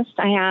psychologist.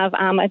 I have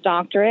a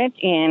doctorate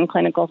in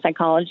clinical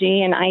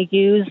psychology, and I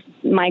use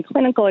my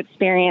clinical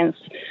experience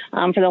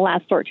for the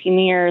last 14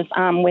 years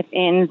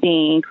within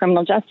the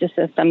criminal justice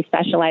system,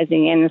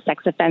 specializing in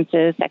sex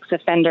offenses, sex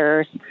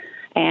offenders,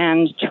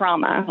 and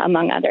trauma,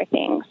 among other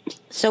things.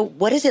 So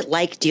what is it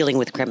like dealing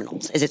with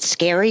criminals? Is it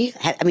scary?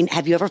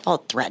 Have you ever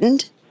felt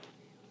threatened?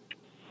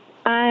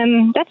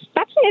 That's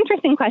an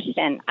interesting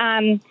question.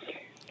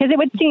 Because it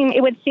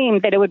would seem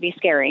that it would be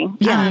scary.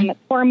 Yeah.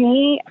 For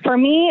me,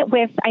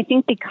 I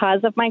think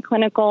because of my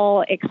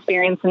clinical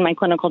experience and my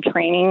clinical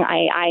training,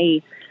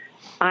 I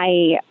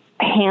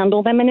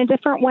handle them in a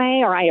different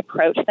way, or I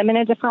approach them in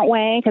a different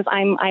way, because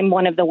I'm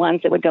one of the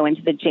ones that would go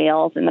into the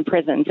jails and the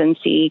prisons and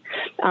see,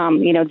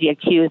 the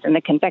accused and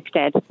the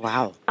convicted.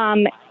 Wow.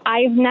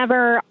 I've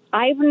never,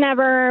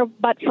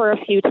 but for a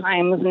few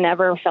times,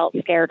 never felt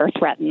scared or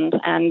threatened.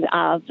 And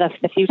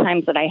the few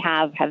times that I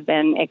have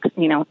been,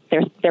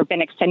 there have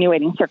been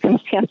extenuating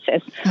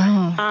circumstances.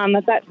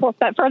 Oh.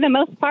 But for the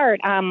most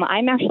part,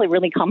 I'm actually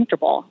really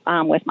comfortable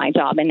with my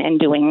job and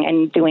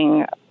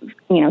doing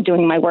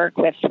my work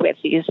with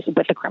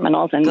the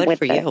criminals and Good with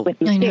for you. with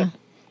these I know. youth.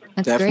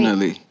 That's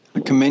Definitely. I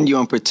commend you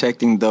on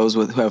protecting those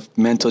who have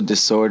mental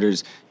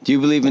disorders. Do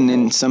you believe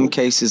in some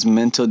cases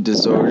mental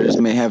disorders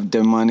may have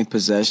demonic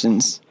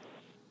possessions?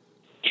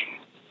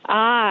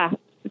 That's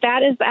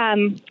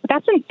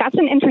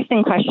an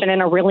interesting question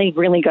and a really,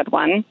 really good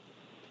one.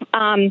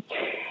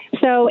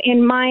 So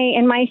in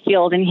my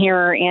field and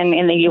here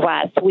in the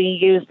U.S., we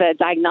use the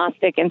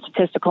Diagnostic and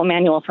Statistical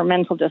Manual for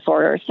Mental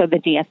Disorders, so the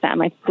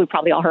DSM. We've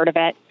probably all heard of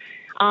it.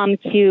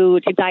 To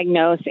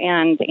diagnose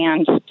and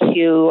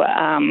to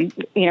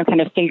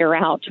kind of figure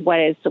out what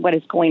is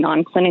going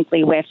on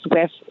clinically with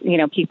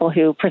people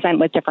who present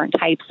with different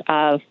types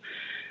of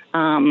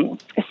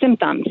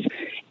symptoms.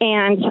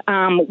 And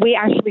we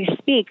actually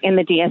speak in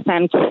the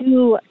DSM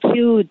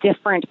two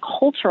different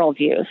cultural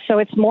views. So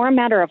it's more a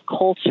matter of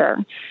culture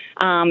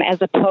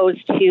as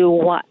opposed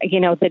to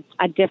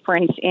a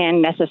difference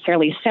in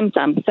necessarily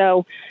symptoms.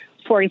 So,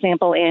 for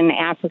example, in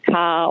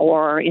Africa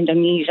or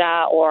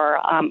Indonesia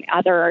or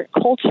other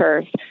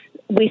cultures,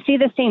 we see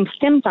the same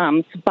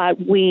symptoms, but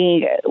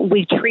we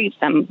treat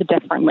them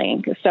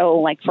differently. So,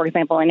 like, for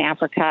example, in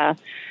Africa,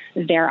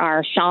 there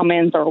are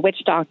shamans or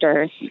witch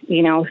doctors,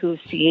 who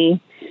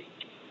see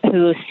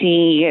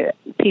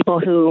people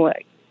who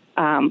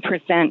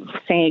present,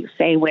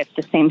 say, with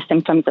the same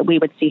symptoms that we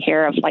would see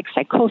here of, like,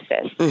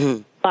 psychosis.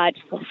 Mm-hmm. But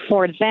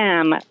for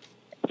them,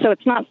 so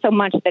it's not so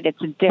much that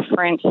it's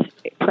different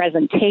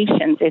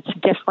presentations. It's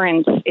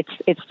different.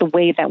 It's the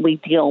way that we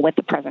deal with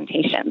the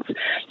presentations.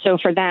 So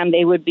for them,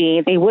 they would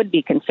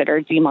be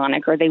considered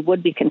demonic, or they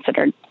would be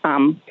considered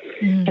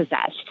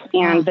possessed.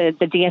 And the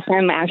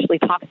DSM actually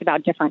talks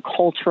about different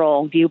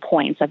cultural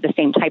viewpoints of the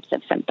same types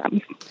of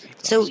symptoms.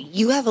 So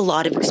you have a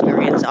lot of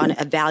experience on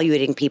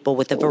evaluating people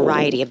with a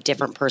variety of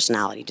different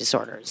personality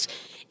disorders.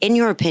 In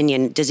your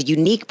opinion, does a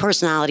unique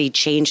personality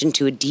change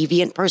into a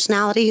deviant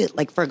personality?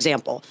 Like, for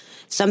example,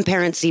 some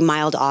parents see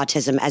mild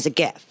autism as a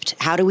gift.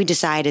 How do we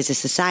decide as a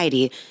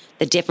society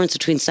the difference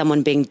between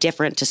someone being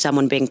different to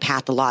someone being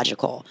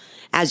pathological?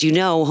 As you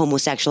know,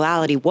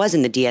 homosexuality was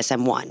in the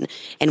DSM-1,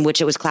 in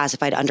which it was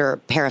classified under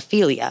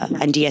paraphilia,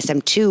 and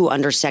DSM-2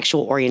 under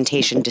sexual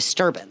orientation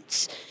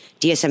disturbance.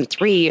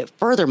 DSM-3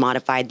 further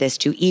modified this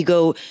to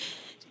ego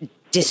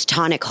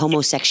dystonic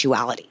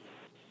homosexuality.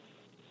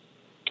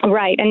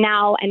 Right, and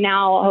now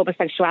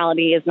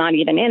homosexuality is not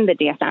even in the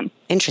DSM.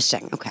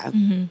 Interesting. Okay.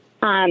 Mm-hmm.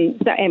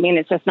 So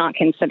it's just not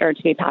considered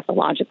to be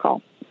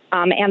pathological,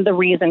 and the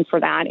reason for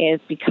that is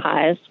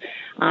because,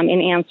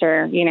 in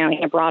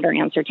a broader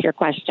answer to your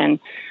question,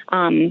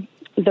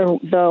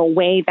 the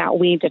way that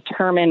we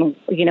determine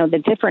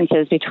the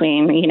differences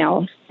between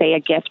say a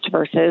gift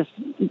versus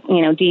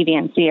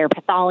deviancy or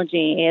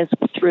pathology is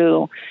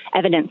through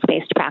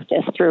evidence-based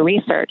practice, through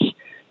research.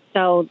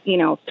 So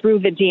through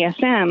the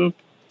DSM.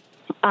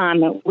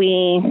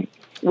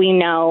 we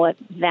know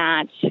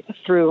that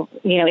through,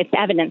 it's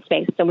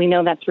evidence-based. So we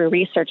know that through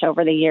research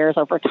over the years,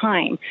 over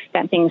time,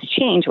 that things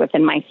change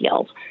within my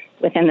field,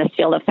 within this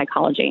field of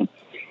psychology.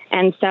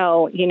 And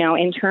so,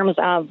 in terms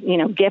of,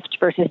 gift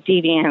versus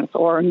deviance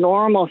or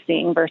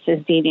normalcy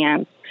versus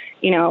deviance,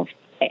 you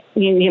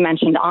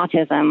mentioned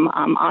autism.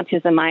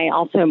 Autism, I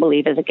also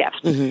believe, is a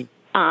gift.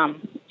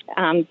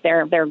 Mm-hmm.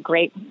 They're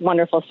great,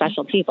 wonderful,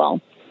 special people.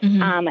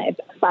 Mm-hmm.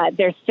 But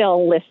they're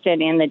still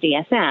listed in the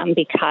DSM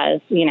because,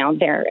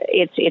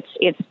 it's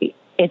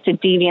a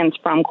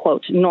deviance from,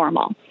 quote,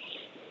 normal.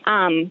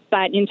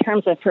 But in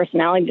terms of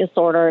personality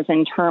disorders,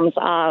 in terms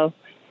of,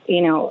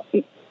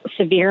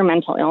 severe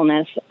mental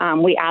illness,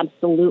 we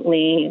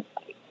absolutely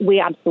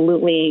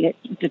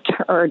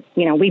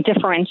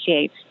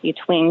differentiate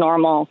between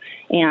normal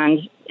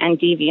and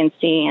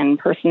deviancy and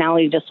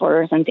personality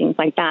disorders and things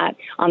like that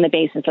on the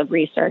basis of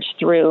research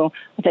through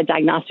the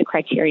diagnostic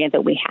criteria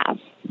that we have.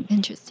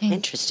 Interesting.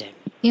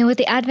 With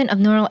the advent of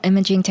neural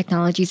imaging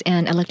technologies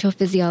and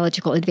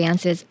electrophysiological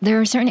advances, there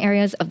are certain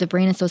areas of the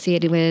brain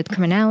associated with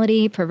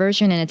criminality,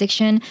 perversion, and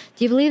addiction.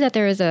 Do you believe that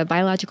there is a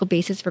biological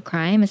basis for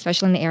crime,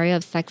 especially in the area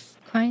of sex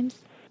crimes?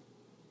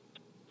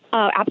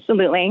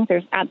 Absolutely.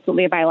 There's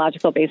absolutely a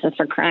biological basis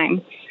for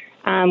crime.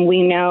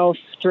 We know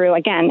through,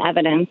 again,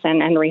 evidence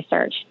and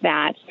research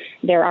that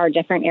there are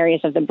different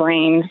areas of the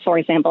brain. For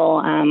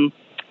example,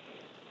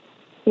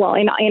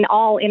 in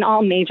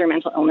all major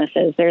mental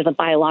illnesses, there's a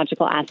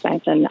biological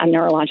aspect and a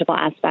neurological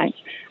aspect.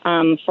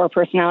 For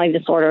personality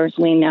disorders,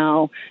 we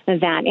know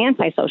that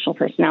antisocial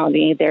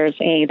personality, there's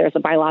a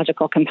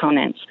biological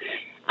component.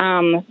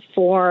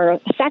 For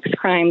sex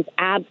crimes,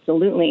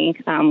 absolutely,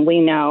 we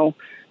know,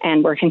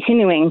 and we're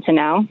continuing to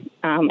know,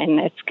 and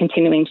it's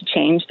continuing to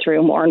change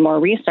through more and more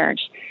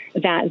research,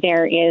 that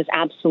there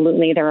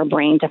are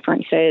brain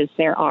differences,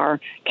 there are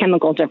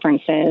chemical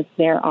differences,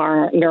 there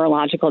are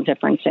neurological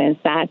differences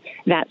that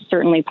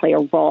certainly play a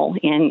role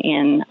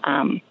in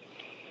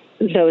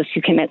those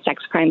who commit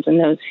sex crimes and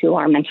those who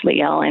are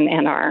mentally ill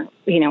and are,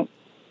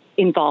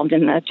 involved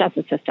in the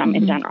justice system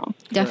in general.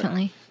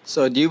 Definitely.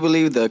 So do you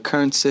believe the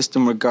current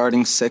system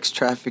regarding sex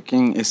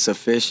trafficking is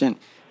sufficient?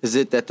 Is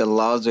it that the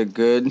laws are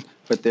good,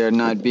 but they're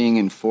not being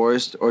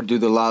enforced? Or do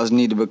the laws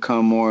need to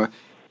become more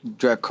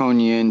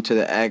draconian to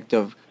the act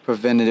of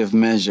preventative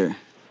measure?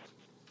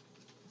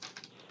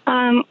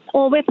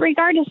 Well, with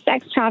regard to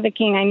sex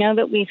trafficking, I know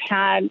that we've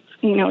had,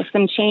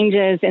 some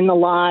changes in the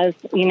laws,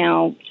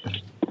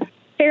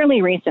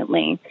 fairly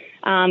recently.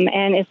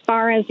 And as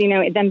far as,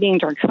 them being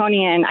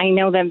draconian, I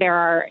know that there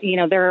are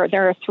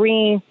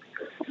three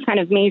kind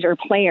of major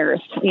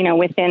players,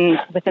 within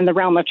the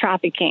realm of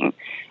trafficking.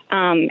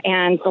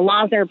 And the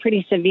laws are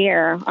pretty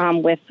severe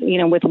with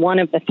one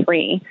of the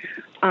three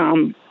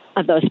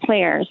of those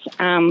players.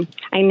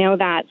 I know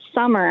that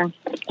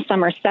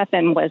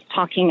Stephan was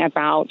talking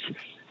about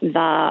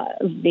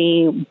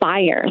the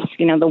buyers,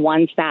 the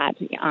ones that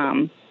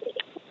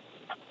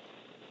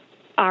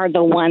are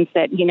the ones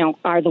that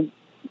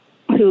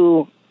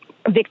who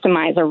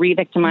victimize or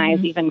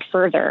re-victimize even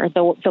further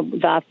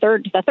the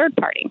third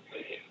party.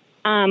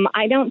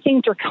 I don't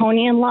think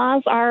draconian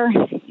laws are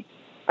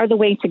the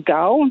way to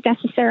go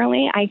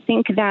necessarily. I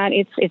think that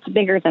it's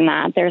bigger than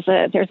that. There's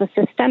a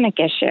systemic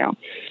issue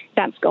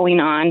that's going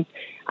on,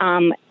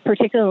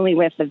 particularly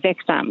with the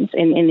victims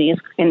in these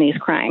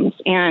crimes.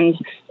 And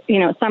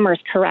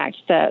Summer's correct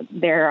that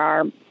there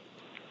are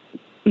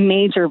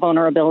major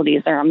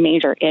vulnerabilities, there are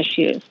major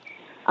issues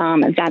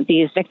that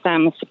these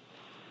victims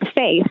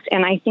face,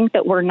 and I think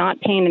that we're not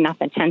paying enough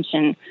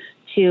attention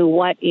to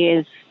what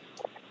these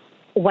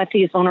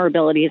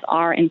vulnerabilities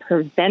are in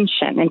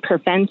prevention and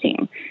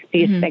preventing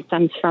these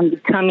victims from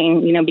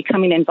becoming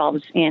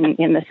involved in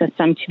the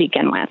system to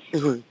begin with.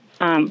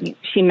 Mm-hmm.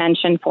 She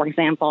mentioned, for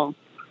example,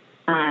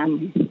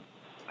 the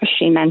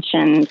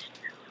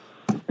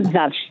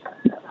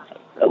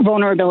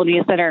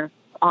vulnerabilities that are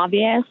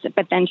obvious,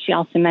 but then she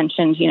also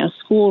mentioned,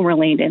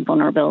 school-related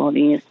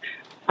vulnerabilities,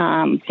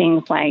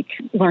 things like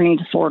learning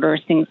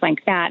disorders, things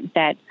like that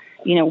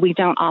we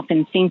don't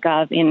often think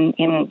of in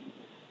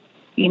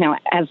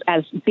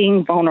as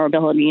being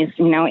vulnerabilities,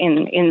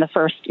 in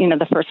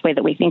the first way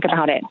that we think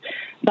about it,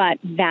 but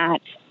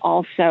that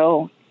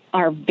also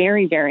are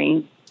very,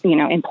 very,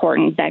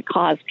 important, that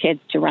cause kids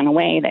to run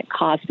away, that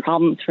cause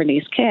problems for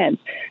these kids.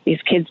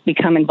 These kids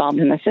become involved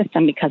in the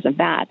system because of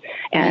that.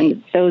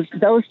 And those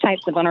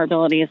types of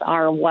vulnerabilities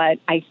are what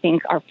I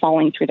think are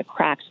falling through the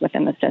cracks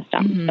within the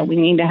system. Mm-hmm. So we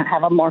need to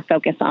have a more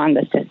focus on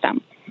the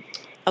system.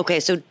 Okay,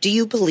 so do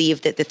you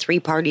believe that the three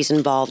parties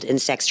involved in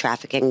sex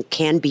trafficking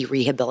can be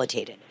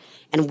rehabilitated?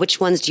 And which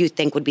ones do you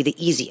think would be the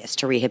easiest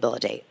to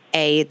rehabilitate?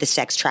 A, the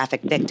sex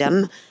trafficked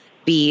victim,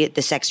 B,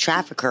 the sex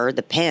trafficker,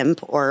 the pimp,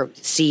 or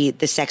C,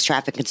 the sex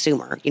trafficked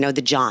consumer,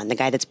 the John, the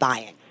guy that's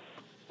buying?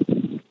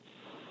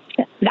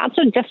 That's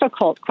a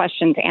difficult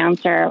question to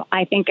answer.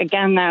 I think,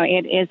 again, though,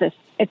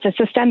 it's a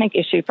systemic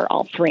issue for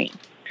all three.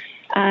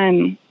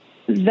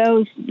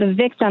 The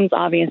victims,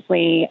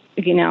 obviously,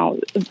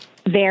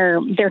 they're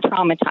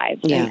traumatized.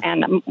 Yeah.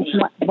 And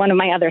one of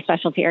my other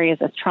specialty areas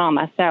is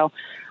trauma. So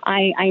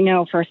I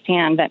know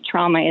firsthand that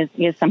trauma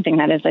is something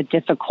that is a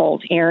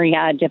difficult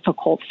area, a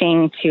difficult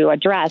thing to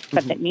address,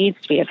 but that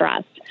needs to be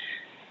addressed.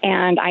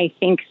 And I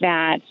think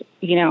that,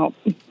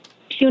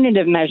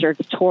 punitive measures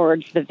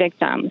towards the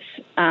victims,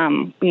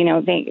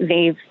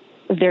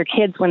 they're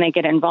kids when they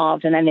get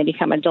involved and then they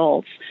become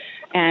adults,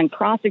 and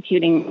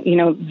prosecuting,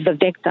 the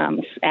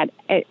victims at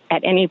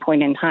any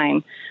point in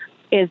time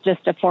is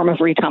just a form of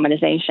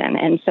re-traumatization.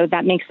 And so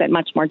that makes it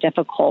much more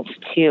difficult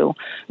to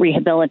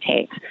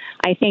rehabilitate.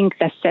 I think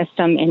the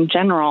system in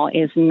general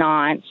is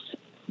not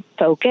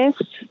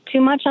focused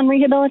too much on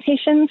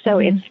rehabilitation. So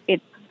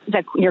it's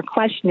that your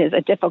question is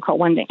a difficult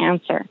one to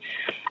answer.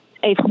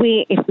 If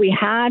we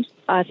had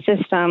a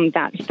system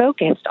that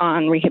focused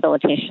on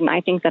rehabilitation, I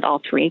think that all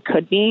three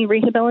could be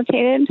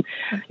rehabilitated.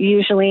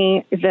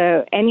 Usually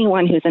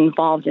anyone who's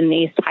involved in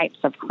these types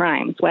of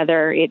crimes,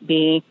 whether it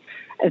be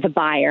the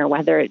buyer,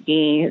 whether it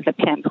be the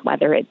pimp,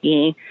 whether it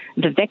be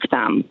the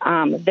victim,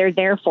 they're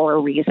there for a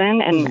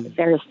reason, and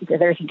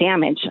there's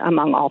damage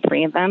among all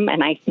three of them.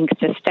 And I think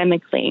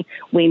systemically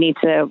we need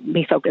to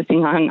be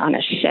focusing on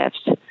a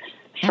shift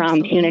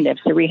from punitive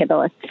to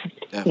rehabilitative.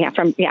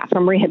 From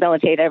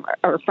rehabilitative,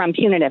 or from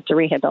punitive to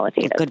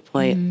rehabilitative. Good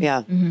point.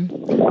 Yeah.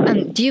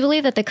 Do you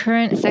believe that the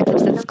current sex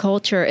obsessed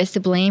culture is to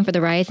blame for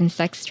the rise in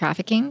sex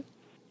trafficking?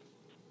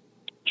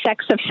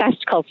 Sex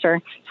obsessed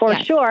culture, for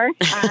sure.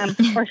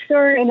 For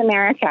sure in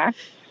America.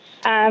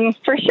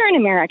 For sure in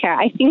America.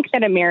 I think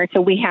that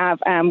America, we have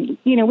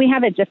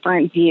a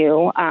different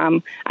view.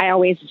 I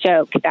always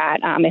joke that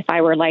if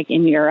I were like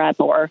in Europe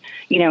or,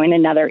 in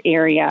another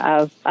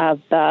area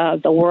of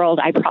the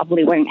world, I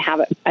probably wouldn't have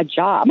a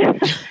job.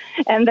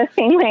 And the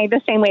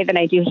same way that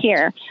I do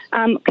here.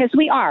 Because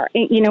we are.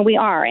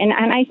 And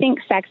I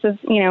think sex is,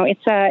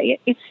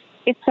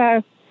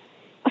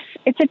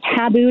 it's a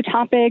taboo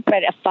topic,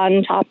 but a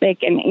fun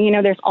topic. And,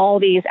 there's all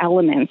these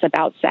elements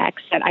about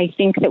sex that I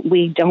think that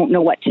we don't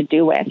know what to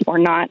do with. We're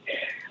not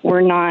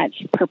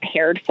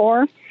prepared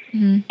for.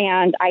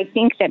 And I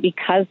think that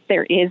because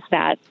there is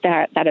that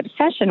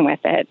obsession with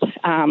it,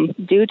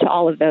 due to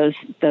all of those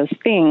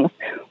things,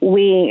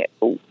 we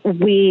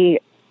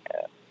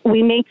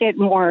make it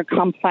more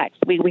complex.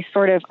 We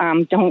sort of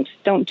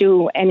don't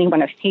do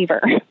anyone a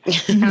favor.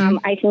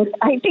 I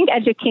think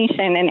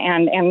education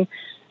and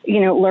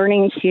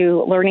learning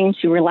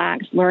to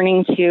relax,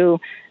 learning to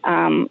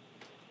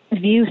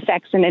view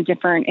sex through a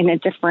different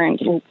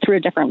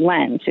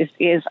lens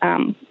is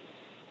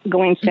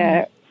going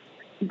to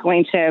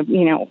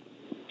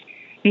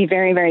be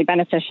very, very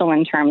beneficial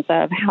in terms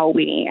of how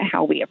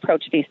we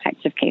approach these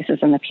types of cases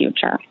in the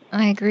future.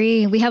 I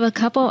agree. We have a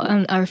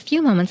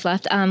few moments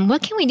left.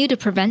 What can we do to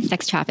prevent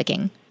sex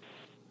trafficking?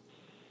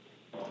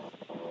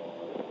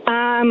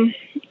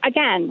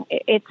 Again,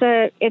 it's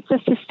a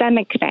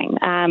systemic thing.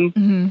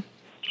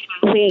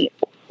 We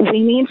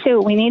need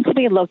to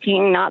be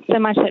looking not so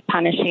much at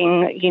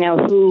punishing,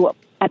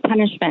 at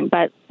punishment,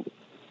 but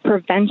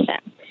prevention.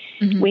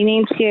 We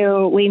need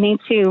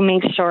to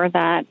make sure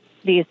that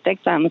these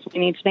victims, we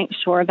need to make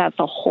sure that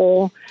the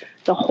whole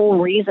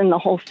reason, the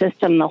whole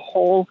system, the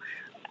whole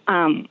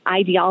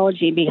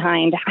ideology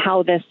behind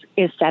how this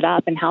is set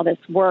up and how this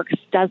works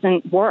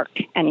doesn't work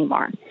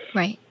anymore.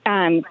 Right.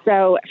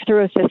 So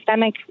through a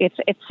systemic, it's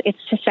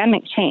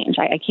systemic change.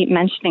 I keep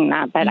mentioning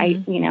that, but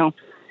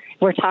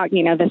we're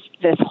talking,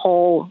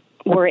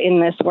 we're in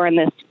this,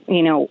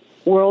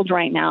 world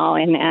right now,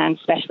 and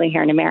especially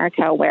here in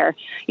America, where,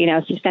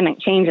 systemic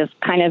change is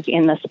kind of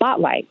in the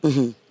spotlight.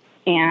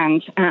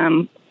 And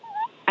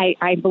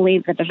I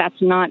believe that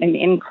that's not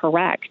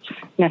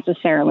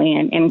necessarily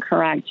an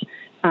incorrect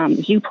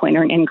viewpoint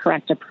or an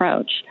incorrect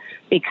approach,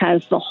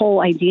 because the whole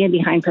idea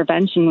behind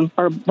prevention,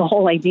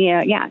 behind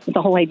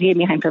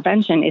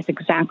prevention is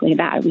exactly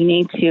that. We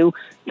need to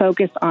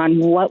focus on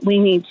what we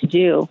need to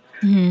do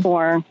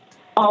for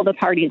all the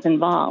parties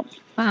involved.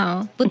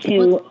 Wow.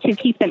 To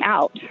keep them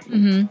out.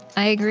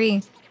 I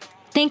agree.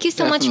 Thank you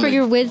so much for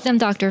your wisdom,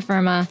 Dr.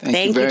 Ferma.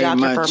 Thank you, Dr.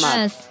 Ferma.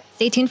 Yes.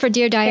 Stay tuned for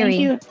Dear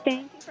Diary.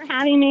 Thank you for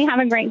having me. Have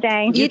a great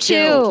day. You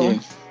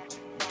too.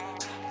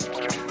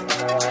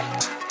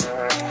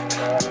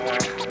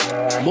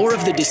 More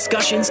of the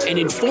discussions and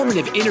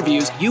informative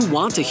interviews you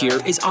want to hear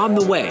is on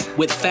the way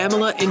with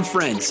Famila and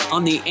Friends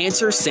on The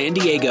Answer San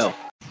Diego.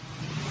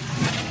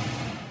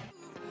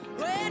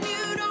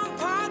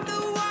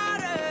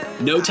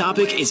 No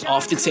topic is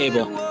off the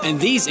table, and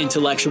these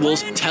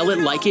intellectuals tell it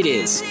like it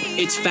is.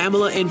 It's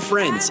Famila and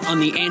Friends on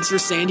The Answer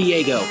San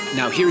Diego.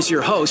 Now here's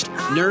your host,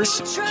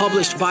 nurse,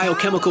 published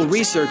biochemical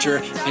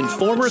researcher, and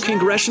former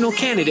congressional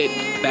candidate,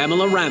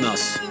 Famila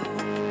Ramos.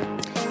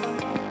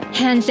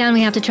 Hands down,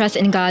 we have to trust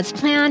in God's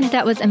plan.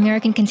 That was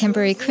American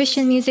contemporary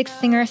Christian music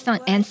singer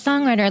and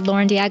songwriter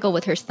Lauren Diago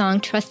with her song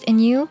Trust in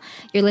You.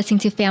 You're listening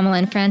to Famila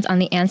and Friends on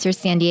The Answer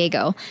San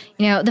Diego.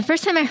 The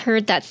first time I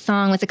heard that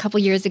song was a couple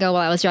years ago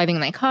while I was driving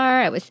in my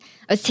car. I was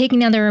I was taking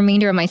down the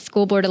remainder of my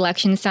school board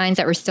election signs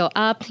that were still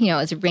up. It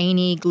was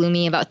rainy,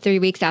 gloomy, about 3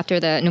 weeks after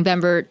the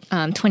November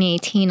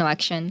 2018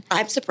 election.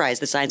 I'm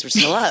surprised the signs were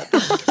still up.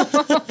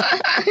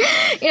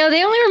 They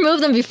only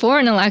removed them before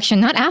an election,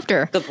 not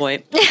after. Good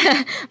point.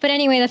 But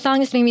anyway, the song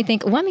just made me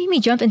think, what made me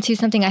jump into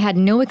something I had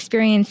no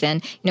experience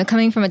in,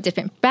 coming from a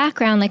different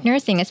background like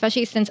nursing,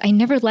 especially since I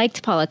never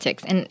liked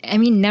politics. And I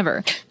mean,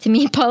 never. To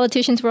me,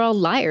 politicians were all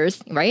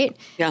liars, right?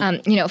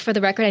 Yeah. For the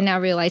record, I now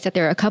realize that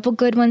there are a couple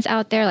good ones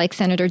out there, like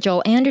Senator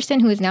Joel Anderson,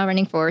 who is now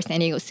running for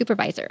San Diego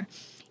supervisor.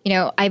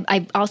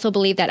 I also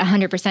believe that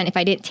 100%, if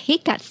I didn't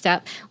take that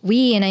step,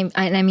 we, and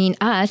I mean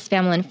us,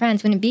 family and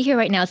friends, wouldn't be here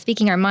right now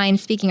speaking our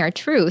minds, speaking our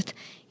truth.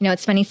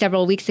 It's funny,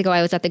 several weeks ago,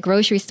 I was at the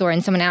grocery store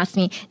and someone asked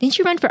me, didn't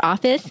you run for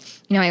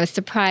office? I was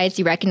surprised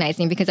he recognized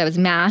me because I was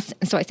masked.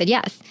 And so I said,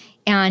 yes.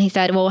 And he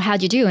said, well,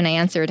 how'd you do? And I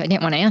answered, I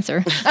didn't want to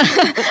answer.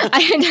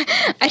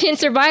 I didn't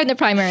survive the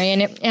primary.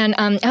 And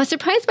I was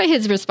surprised by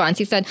his response.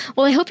 He said,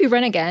 well, I hope you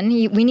run again.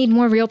 We need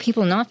more real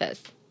people in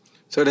office.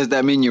 So does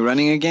that mean you're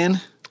running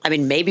again? I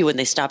mean, maybe when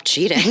they stop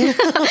cheating.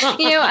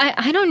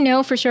 I don't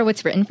know for sure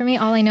what's written for me.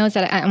 All I know is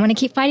that I want to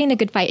keep fighting the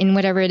good fight in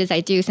whatever it is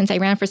I do. Since I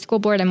ran for school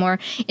board, I'm more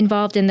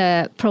involved in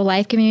the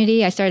pro-life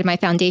community. I started my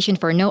foundation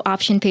for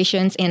no-option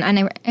patients, and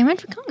I ran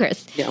for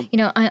Congress.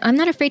 Yeah. I'm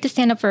not afraid to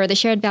stand up for the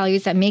shared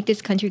values that make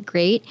this country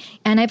great,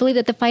 and I believe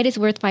that the fight is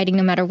worth fighting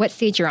no matter what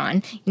stage you're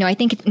on. I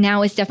think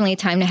now is definitely a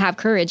time to have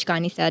courage,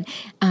 Gandhi said.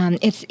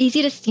 It's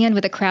easy to stand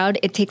with a crowd.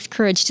 It takes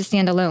courage to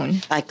stand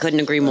alone. I couldn't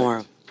agree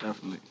more.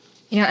 Definitely.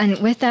 And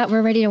with that,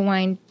 we're ready to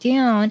wind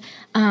down.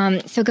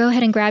 So go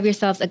ahead and grab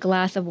yourselves a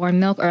glass of warm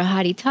milk or a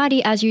hottie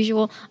toddy. As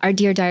usual, our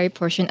Dear Diary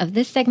portion of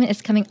this segment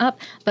is coming up.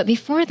 But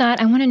before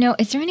that, I want to know,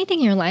 is there anything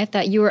in your life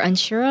that you were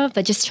unsure of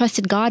but just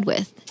trusted God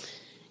with?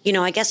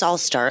 I guess I'll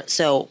start.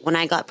 So when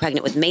I got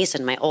pregnant with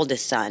Mason, my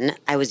oldest son,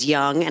 I was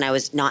young and I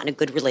was not in a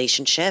good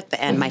relationship,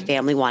 and my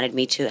family wanted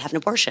me to have an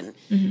abortion.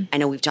 I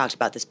know we've talked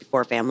about this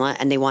before, family,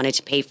 and they wanted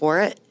to pay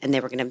for it, and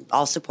they were going to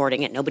all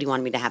supporting it. Nobody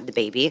wanted me to have the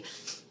baby.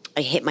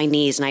 I hit my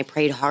knees and I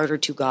prayed harder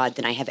to God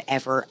than I have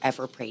ever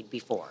prayed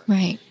before.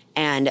 Right.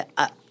 And,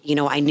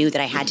 I knew that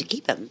I had to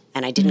keep him,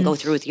 and I didn't go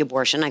through with the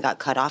abortion. I got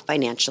cut off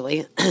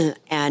financially,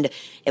 and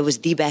it was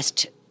the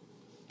best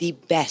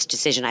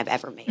decision I've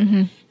ever made.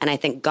 And I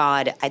thank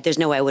God, there's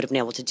no way I would have been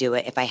able to do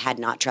it if I had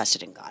not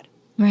trusted in God.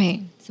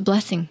 Right. It's a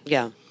blessing.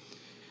 Yeah.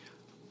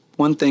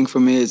 One thing for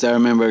me is I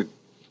remember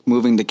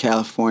moving to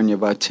California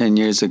about 10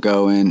 years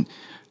ago and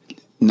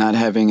not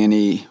having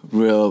any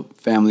real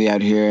family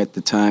out here at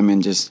the time,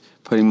 and just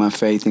putting my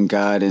faith in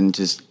God and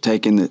just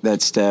taking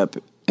that step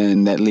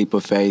and that leap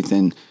of faith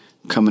and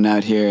coming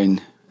out here, and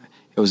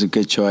it was a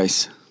good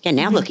choice. Yeah,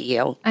 now look at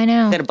you. I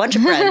know. Got a bunch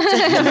of friends.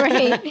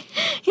 Right.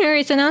 All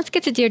right, so now let's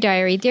get to Dear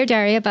Diary. Dear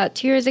Diary, about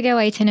 2 years ago,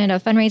 I attended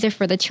a fundraiser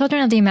for the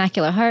Children of the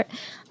Immaculate Heart,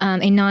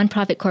 a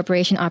nonprofit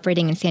corporation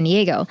operating in San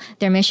Diego.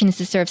 Their mission is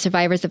to serve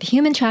survivors of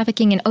human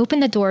trafficking and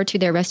open the door to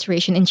their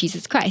restoration in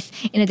Jesus Christ.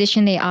 In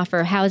addition, they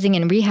offer housing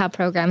and rehab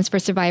programs for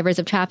survivors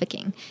of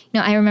trafficking.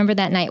 I remember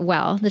that night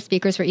well. The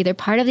speakers were either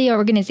part of the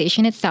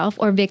organization itself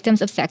or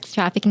victims of sex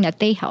trafficking that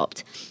they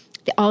helped.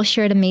 They all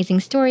shared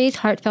amazing stories,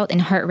 heartfelt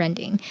and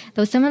heartrending.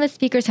 Though some of the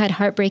speakers had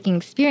heartbreaking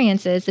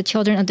experiences, the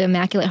Children of the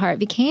Immaculate Heart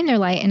became their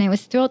light, and I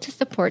was thrilled to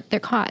support their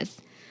cause.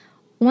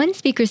 One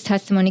speaker's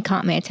testimony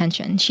caught my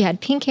attention. She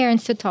had pink hair and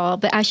stood tall,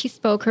 but as she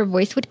spoke, her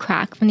voice would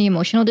crack from the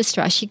emotional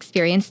distress she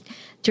experienced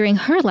during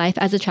her life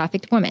as a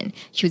trafficked woman.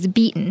 She was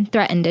beaten,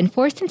 threatened, and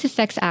forced into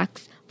sex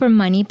acts for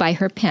money by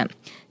her pimp.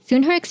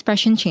 Soon her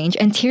expression changed,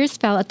 and tears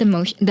fell at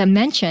the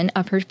mention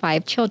of her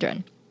 5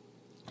 children.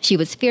 She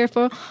was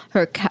fearful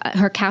her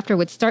captor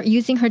would start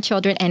using her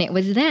children, and it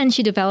was then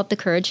she developed the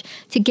courage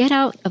to get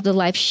out of the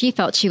life she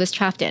felt she was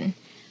trapped in.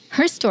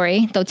 Her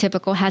story, though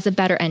typical, has a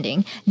better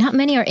ending. Not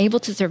many are able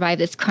to survive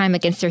this crime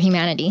against their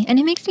humanity, and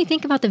it makes me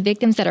think about the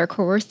victims that are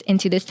coerced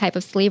into this type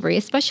of slavery,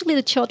 especially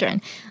the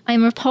children. I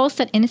am repulsed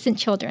that innocent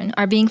children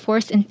are being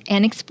forced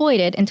and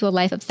exploited into a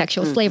life of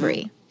sexual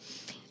slavery.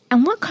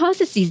 And what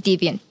causes these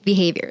deviant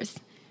behaviors?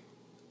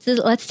 So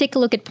let's take a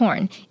look at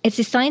porn. It's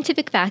a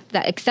scientific fact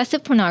that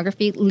excessive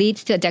pornography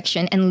leads to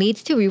addiction and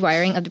leads to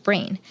rewiring of the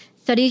brain.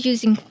 Studies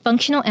using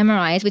functional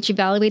MRIs, which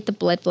evaluate the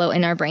blood flow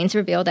in our brains,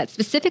 reveal that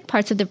specific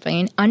parts of the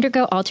brain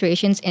undergo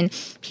alterations in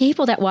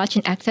people that watch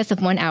in excess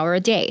of 1 hour a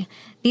day.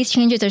 These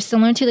changes are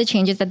similar to the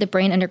changes that the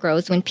brain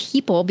undergoes when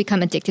people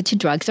become addicted to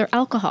drugs or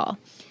alcohol.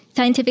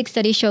 Scientific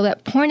studies show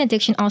that porn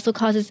addiction also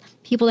causes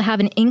people to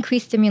have an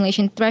increased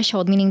stimulation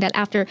threshold, meaning that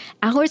after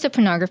hours of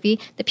pornography,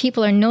 the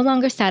people are no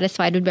longer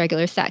satisfied with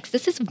regular sex.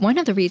 This is one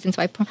of the reasons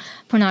why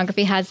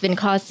pornography has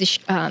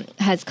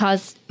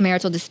caused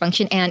marital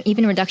dysfunction and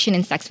even reduction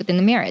in sex within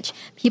the marriage.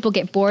 People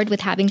get bored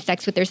with having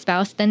sex with their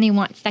spouse, then they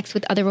want sex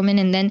with other women,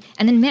 and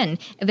then men.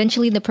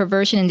 Eventually, the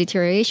perversion and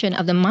deterioration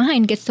of the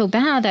mind gets so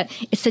bad that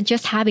it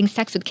suggests having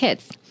sex with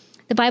kids.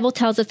 The Bible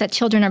tells us that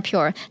children are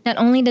pure. Not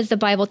only does the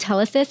Bible tell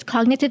us this,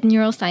 cognitive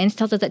neuroscience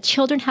tells us that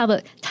children have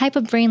a type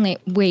of brain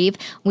wave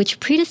which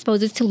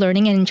predisposes to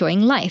learning and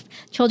enjoying life.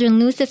 Children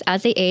lose this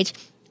as they age,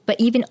 But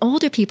even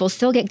older people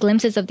still get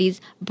glimpses of these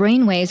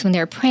brain waves when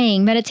they're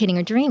praying, meditating,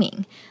 or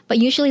dreaming. But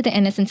usually the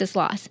innocence is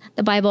lost.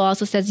 The Bible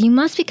also says you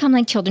must become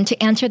like children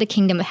to enter the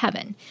kingdom of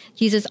heaven.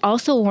 Jesus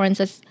also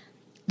warns us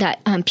that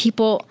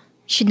people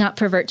should not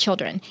pervert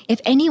children.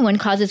 If anyone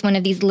causes one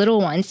of these little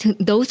ones,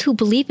 those who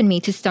believe in me,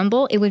 to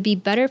stumble, it would be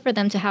better for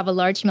them to have a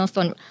large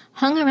millstone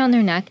hung around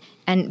their neck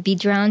and be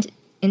drowned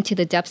into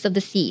the depths of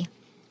the sea.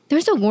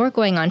 There's a war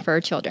going on for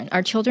our children.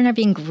 Our children are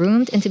being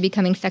groomed into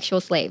becoming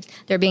sexual slaves.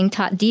 They're being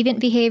taught deviant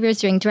behaviors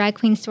during drag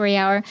queen story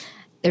hour.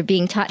 They're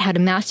being taught how to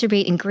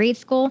masturbate in grade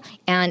school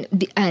and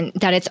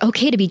that it's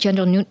okay to be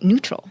gender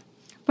neutral.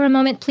 For a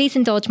moment, please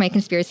indulge my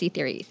conspiracy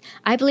theories.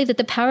 I believe that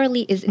the power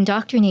elite is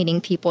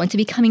indoctrinating people into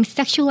becoming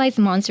sexualized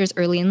monsters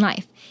early in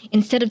life.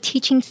 Instead of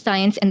teaching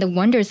science and the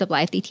wonders of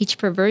life, they teach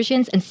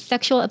perversions and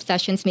sexual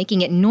obsessions,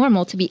 making it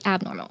normal to be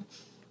abnormal.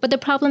 But the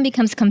problem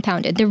becomes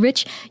compounded. The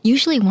rich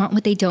usually want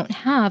what they don't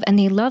have, and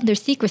they love their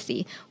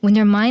secrecy. When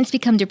their minds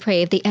become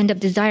depraved, they end up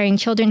desiring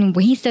children in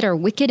ways that are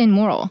wicked and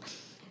immoral.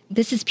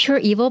 This is pure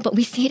evil, but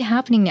we see it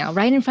happening now,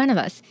 right in front of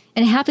us.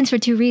 And it happens for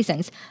two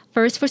reasons.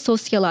 First, for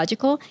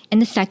sociological,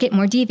 and the second,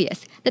 more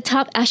devious. The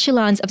top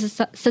echelons of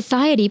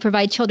society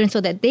provide children so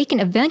that they can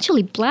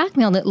eventually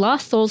blackmail the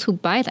lost souls who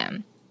buy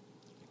them.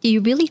 Do you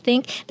really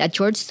think that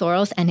George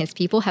Soros and his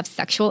people have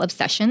sexual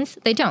obsessions?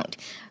 They don't.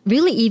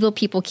 Really evil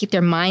people keep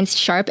their minds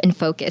sharp and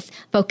focused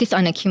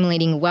on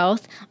accumulating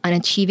wealth, on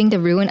achieving the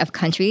ruin of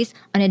countries,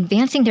 on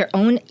advancing their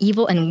own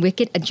evil and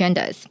wicked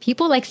agendas.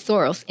 People like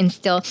Soros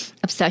instill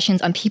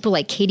obsessions on people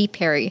like Katy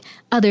Perry,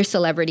 other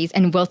celebrities,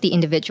 and wealthy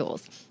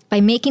individuals. By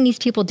making these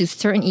people do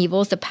certain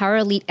evils, the power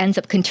elite ends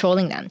up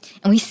controlling them.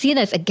 And we see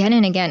this again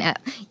and again,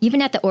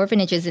 even at the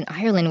orphanages in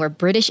Ireland, where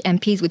British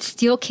MPs would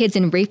steal kids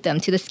and rape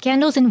them, to the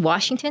scandals in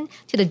Washington,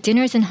 to the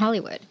dinners in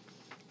Hollywood.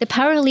 The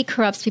power elite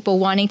corrupts people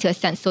wanting to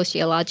ascend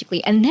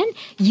sociologically and then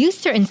use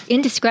certain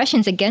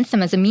indiscretions against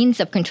them as a means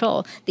of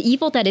control. The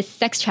evil that is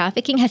sex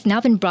trafficking has now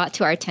been brought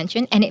to our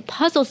attention, and it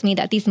puzzles me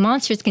that these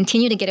monsters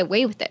continue to get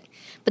away with it.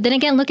 But then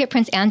again, look at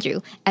Prince Andrew,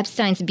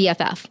 Epstein's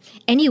BFF.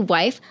 Any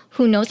wife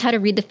who knows how to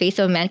read the face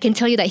of a man can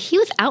tell you that he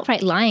was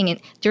outright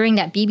lying during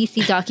that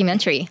BBC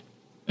documentary.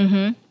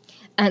 And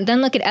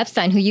then look at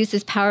Epstein, who used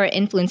his power and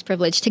influence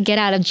privilege to get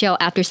out of jail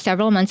after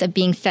several months of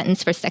being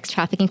sentenced for sex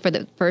trafficking for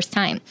the first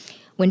time.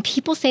 When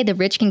people say the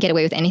rich can get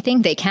away with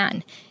anything, they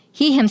can.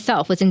 He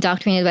himself was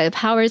indoctrinated by the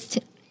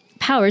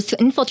powers to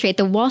infiltrate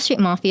the Wall Street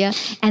mafia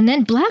and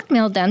then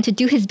blackmailed them to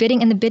do his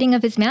bidding and the bidding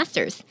of his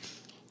masters.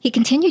 He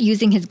continued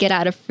using his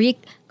get-out-of-free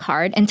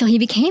card until he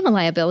became a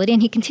liability,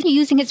 and he continued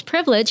using his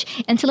privilege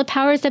until the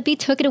powers that be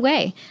took it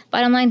away.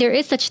 Bottom line, there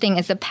is such thing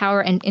as a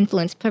power and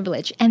influence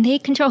privilege, and they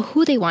control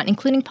who they want,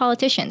 including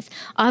politicians.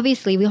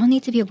 Obviously, we all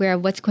need to be aware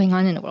of what's going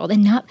on in the world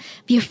and not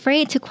be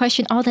afraid to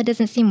question all that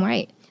doesn't seem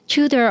right.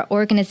 True, there are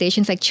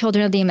organizations like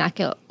Children of the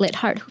Immaculate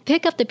Heart who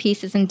pick up the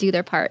pieces and do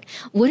their part.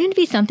 Wouldn't it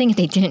be something if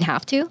they didn't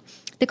have to?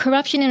 The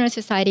corruption in our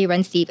society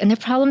runs deep, and the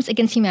problems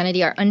against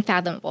humanity are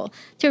unfathomable.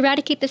 To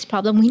eradicate this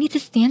problem, we need to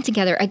stand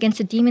together against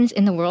the demons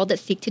in the world that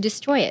seek to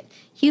destroy it.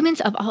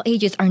 Humans of all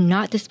ages are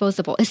not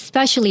disposable,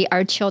 especially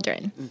our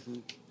children.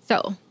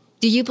 So,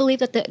 do you believe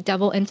that the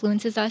devil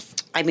influences us?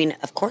 I mean,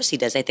 of course he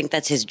does. I think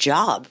that's his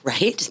job,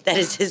 right? That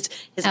is his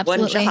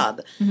one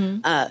job.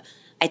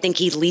 I think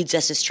he leads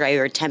us astray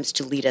or attempts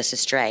to lead us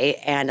astray.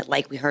 And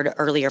like we heard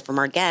earlier from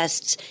our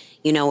guests,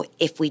 you know,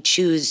 if we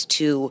choose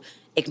to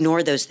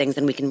ignore those things,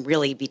 then we can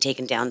really be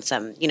taken down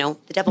some, you know,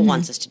 the devil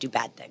wants us to do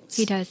bad things.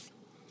 He does.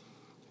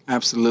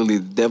 Absolutely.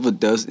 The devil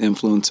does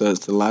influence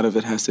us. A lot of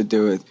it has to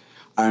do with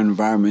our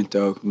environment,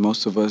 though.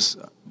 Most of us,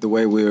 the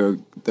way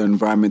the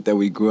environment that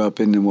we grew up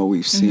in and what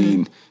we've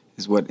seen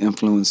is what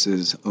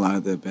influences a lot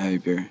of the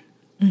behavior.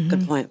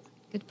 Good point.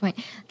 Good point.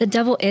 The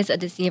devil is a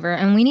deceiver,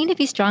 and we need to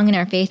be strong in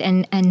our faith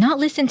and not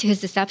listen to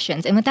his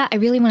deceptions. And with that, I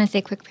really want to say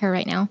a quick prayer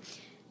right now.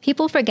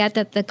 People forget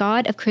that the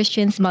God of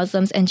Christians,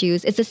 Muslims, and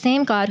Jews is the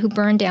same God who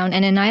burned down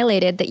and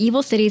annihilated the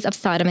evil cities of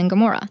Sodom and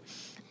Gomorrah.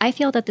 I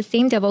feel that the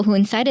same devil who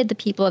incited the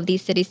people of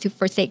these cities to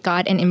forsake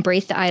God and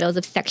embrace the idols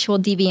of sexual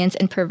deviance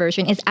and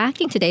perversion is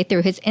acting today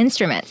through his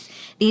instruments.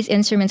 These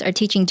instruments are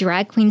teaching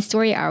drag queen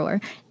story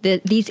hour.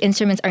 These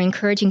instruments are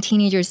encouraging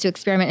teenagers to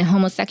experiment in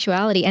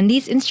homosexuality, and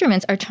these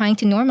instruments are trying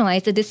to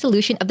normalize the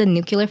dissolution of the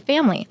nuclear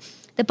family.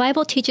 The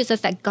Bible teaches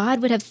us that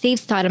God would have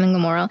saved Sodom and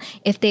Gomorrah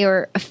if there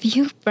were a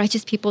few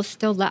righteous people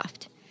still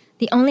left.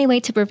 The only way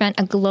to prevent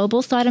a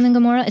global Sodom and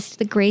Gomorrah is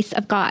through the grace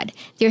of God.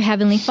 Dear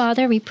Heavenly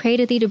Father, we pray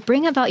to Thee to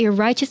bring about Your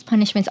righteous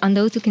punishments on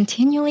those who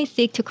continually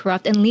seek to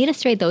corrupt and lead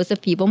astray those of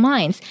feeble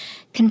minds.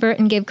 Convert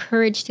and give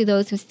courage to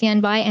those who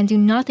stand by and do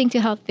nothing to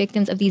help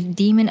victims of these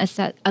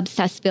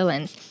demon-obsessed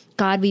villains.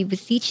 God, we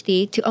beseech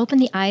Thee to open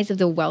the eyes of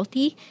the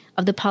wealthy,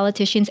 of the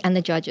politicians and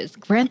the judges.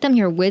 Grant them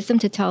Your wisdom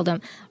to tell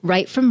them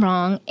right from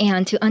wrong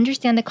and to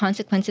understand the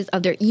consequences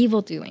of their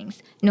evil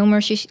doings. No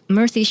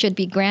mercy should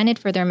be granted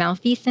for their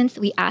malfeasance.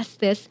 We ask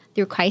this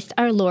through Christ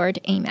our Lord.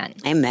 Amen.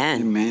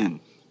 Amen. Amen.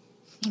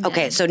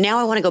 Okay, so now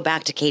I want to go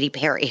back to Katy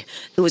Perry,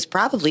 who was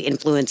probably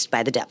influenced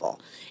by the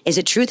devil. Is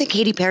it true that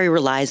Katy Perry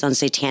relies on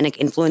satanic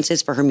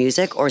influences for her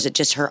music, or is it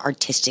just her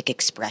artistic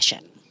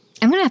expression?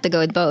 I'm going to have to go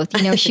with both.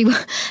 You know, she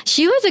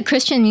was a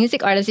Christian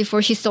music artist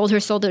before she sold her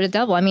soul to the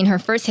devil. I mean, her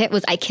first hit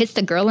was I Kissed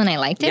a Girl and I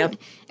Liked It. Yep.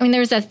 I mean,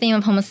 there's a theme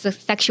of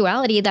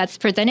homosexuality that's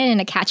presented in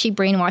a catchy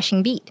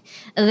brainwashing beat.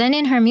 And then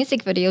in her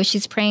music video,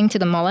 she's praying to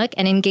the Moloch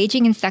and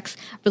engaging in sex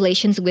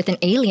relations with an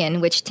alien,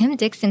 which Tim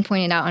Dixon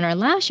pointed out on our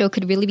last show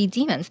could really be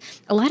demons.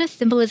 A lot of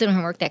symbolism in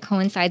her work that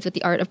coincides with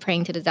the art of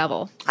praying to the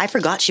devil. I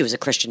forgot she was a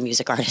Christian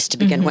music artist to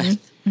begin with.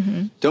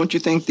 Mm-hmm. Don't you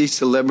think these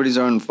celebrities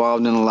are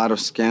involved in a lot of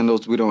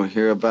scandals we don't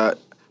hear about?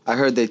 I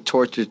heard they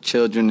torture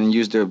children and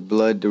use their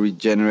blood to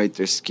regenerate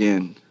their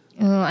skin.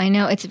 Oh, I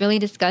know. It's really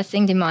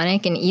disgusting,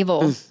 demonic, and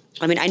evil.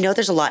 I mean, I know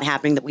there's a lot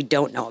happening that we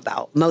don't know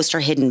about. Most are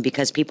hidden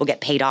because people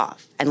get paid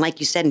off. And like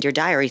you said in your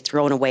diary,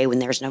 thrown away when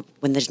there's no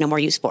more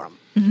use for them.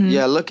 Mm-hmm.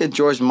 Yeah, look at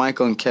George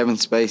Michael and Kevin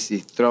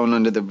Spacey thrown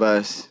under the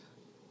bus.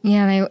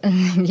 Yeah,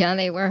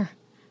 they were.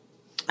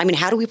 I mean,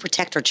 how do we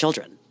protect our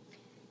children?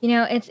 You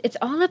know, it's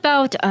all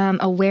about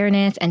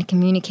awareness and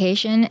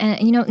communication.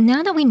 And, you know,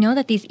 now that we know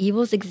that these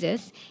evils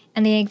exist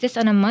and they exist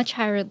on a much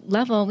higher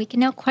level, we can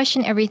now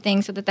question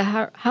everything so that the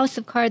House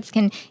of Cards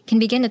can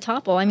begin to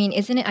topple. I mean,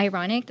 isn't it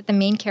ironic that the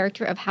main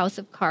character of House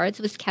of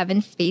Cards was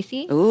Kevin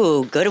Spacey?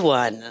 Ooh, good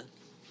one.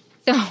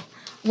 So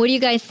what do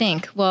you guys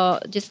think? Will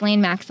Ghislaine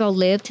Maxwell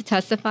live to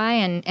testify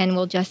and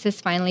will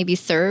justice finally be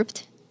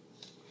served?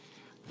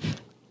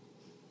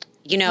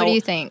 You know, what do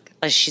you think?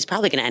 She's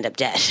probably going to end up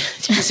dead.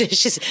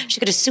 She's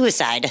going to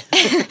suicide.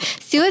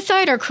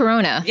 Suicide or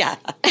corona? Yeah.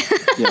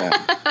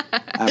 Yeah,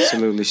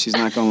 absolutely. She's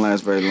not going to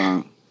last very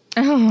long.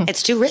 Oh.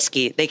 It's too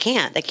risky. They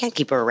can't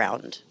keep her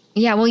around.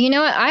 Yeah, well, you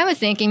know what? I was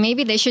thinking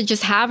maybe they should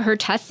just have her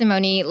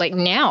testimony like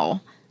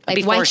now.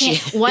 Like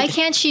why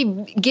can't she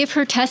give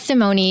her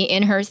testimony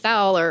in her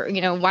cell, or,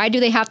 you know, why do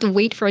they have to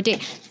wait for a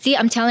date? See,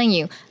 I'm telling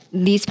you,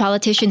 these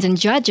politicians and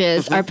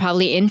judges are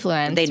probably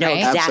influenced. They know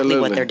right? exactly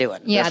what they're doing.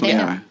 Yeah, Definitely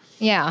they know.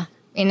 Yeah.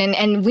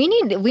 And we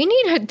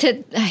need her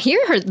to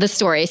hear the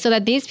story so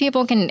that these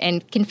people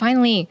can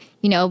finally,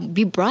 you know,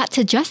 be brought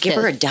to justice.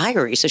 Give her a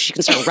diary so she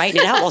can start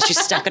writing it out while she's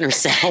stuck in her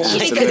cell.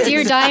 Like a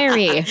dear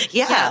diary.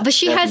 Yeah. But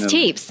she has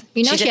tapes.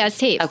 You know, she has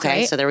tapes.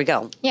 Okay, right? so there we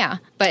go. Yeah.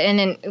 And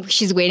then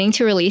she's waiting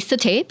to release the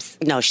tapes.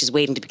 No, she's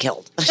waiting to be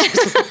killed. Okay,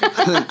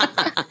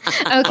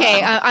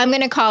 I'm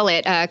going to call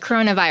it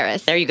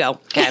coronavirus. There you go.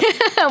 Okay.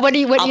 What do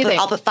you think?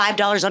 I'll put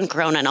 $5 on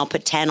corona and I'll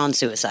put 10 on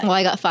suicide. Well,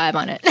 I got 5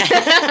 on it.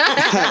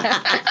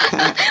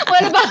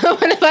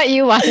 What about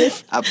you,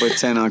 Wallace? I put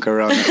 10 on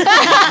corona.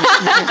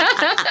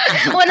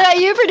 What about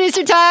you,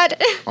 producer Todd?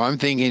 Well, I'm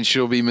thinking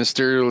she'll be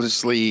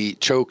mysteriously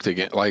choked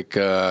again, like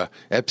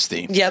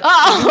Epstein. Yep.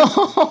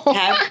 Oh.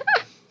 Okay.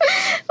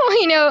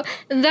 Well, you know,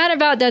 that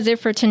about does it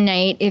for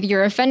tonight. If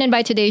you're offended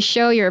by today's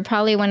show, you're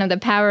probably one of the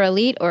power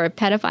elite or a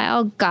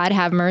pedophile. God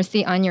have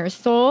mercy on your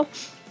soul.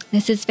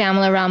 This is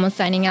Pamela Ramos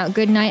signing out.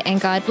 Good night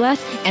and God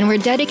bless. And we're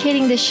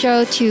dedicating this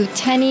show to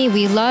Tenny.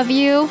 We love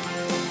you.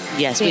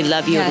 Yes, we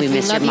love you and we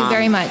miss your mom. We love you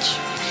very much.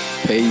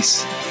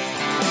 Peace.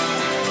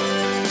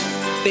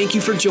 Thank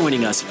you for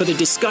joining us for the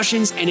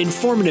discussions and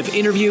informative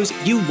interviews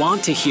you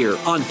want to hear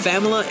on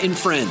Famila and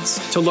Friends.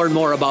 To learn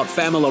more about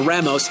Pamela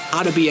Ramos,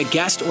 how to be a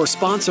guest or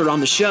sponsor on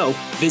the show,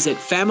 visit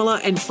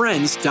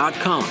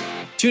FamilaandFriends.com.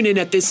 Tune in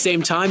at this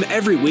same time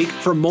every week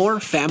for more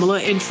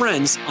Famila and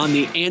Friends on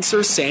The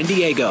Answer San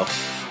Diego.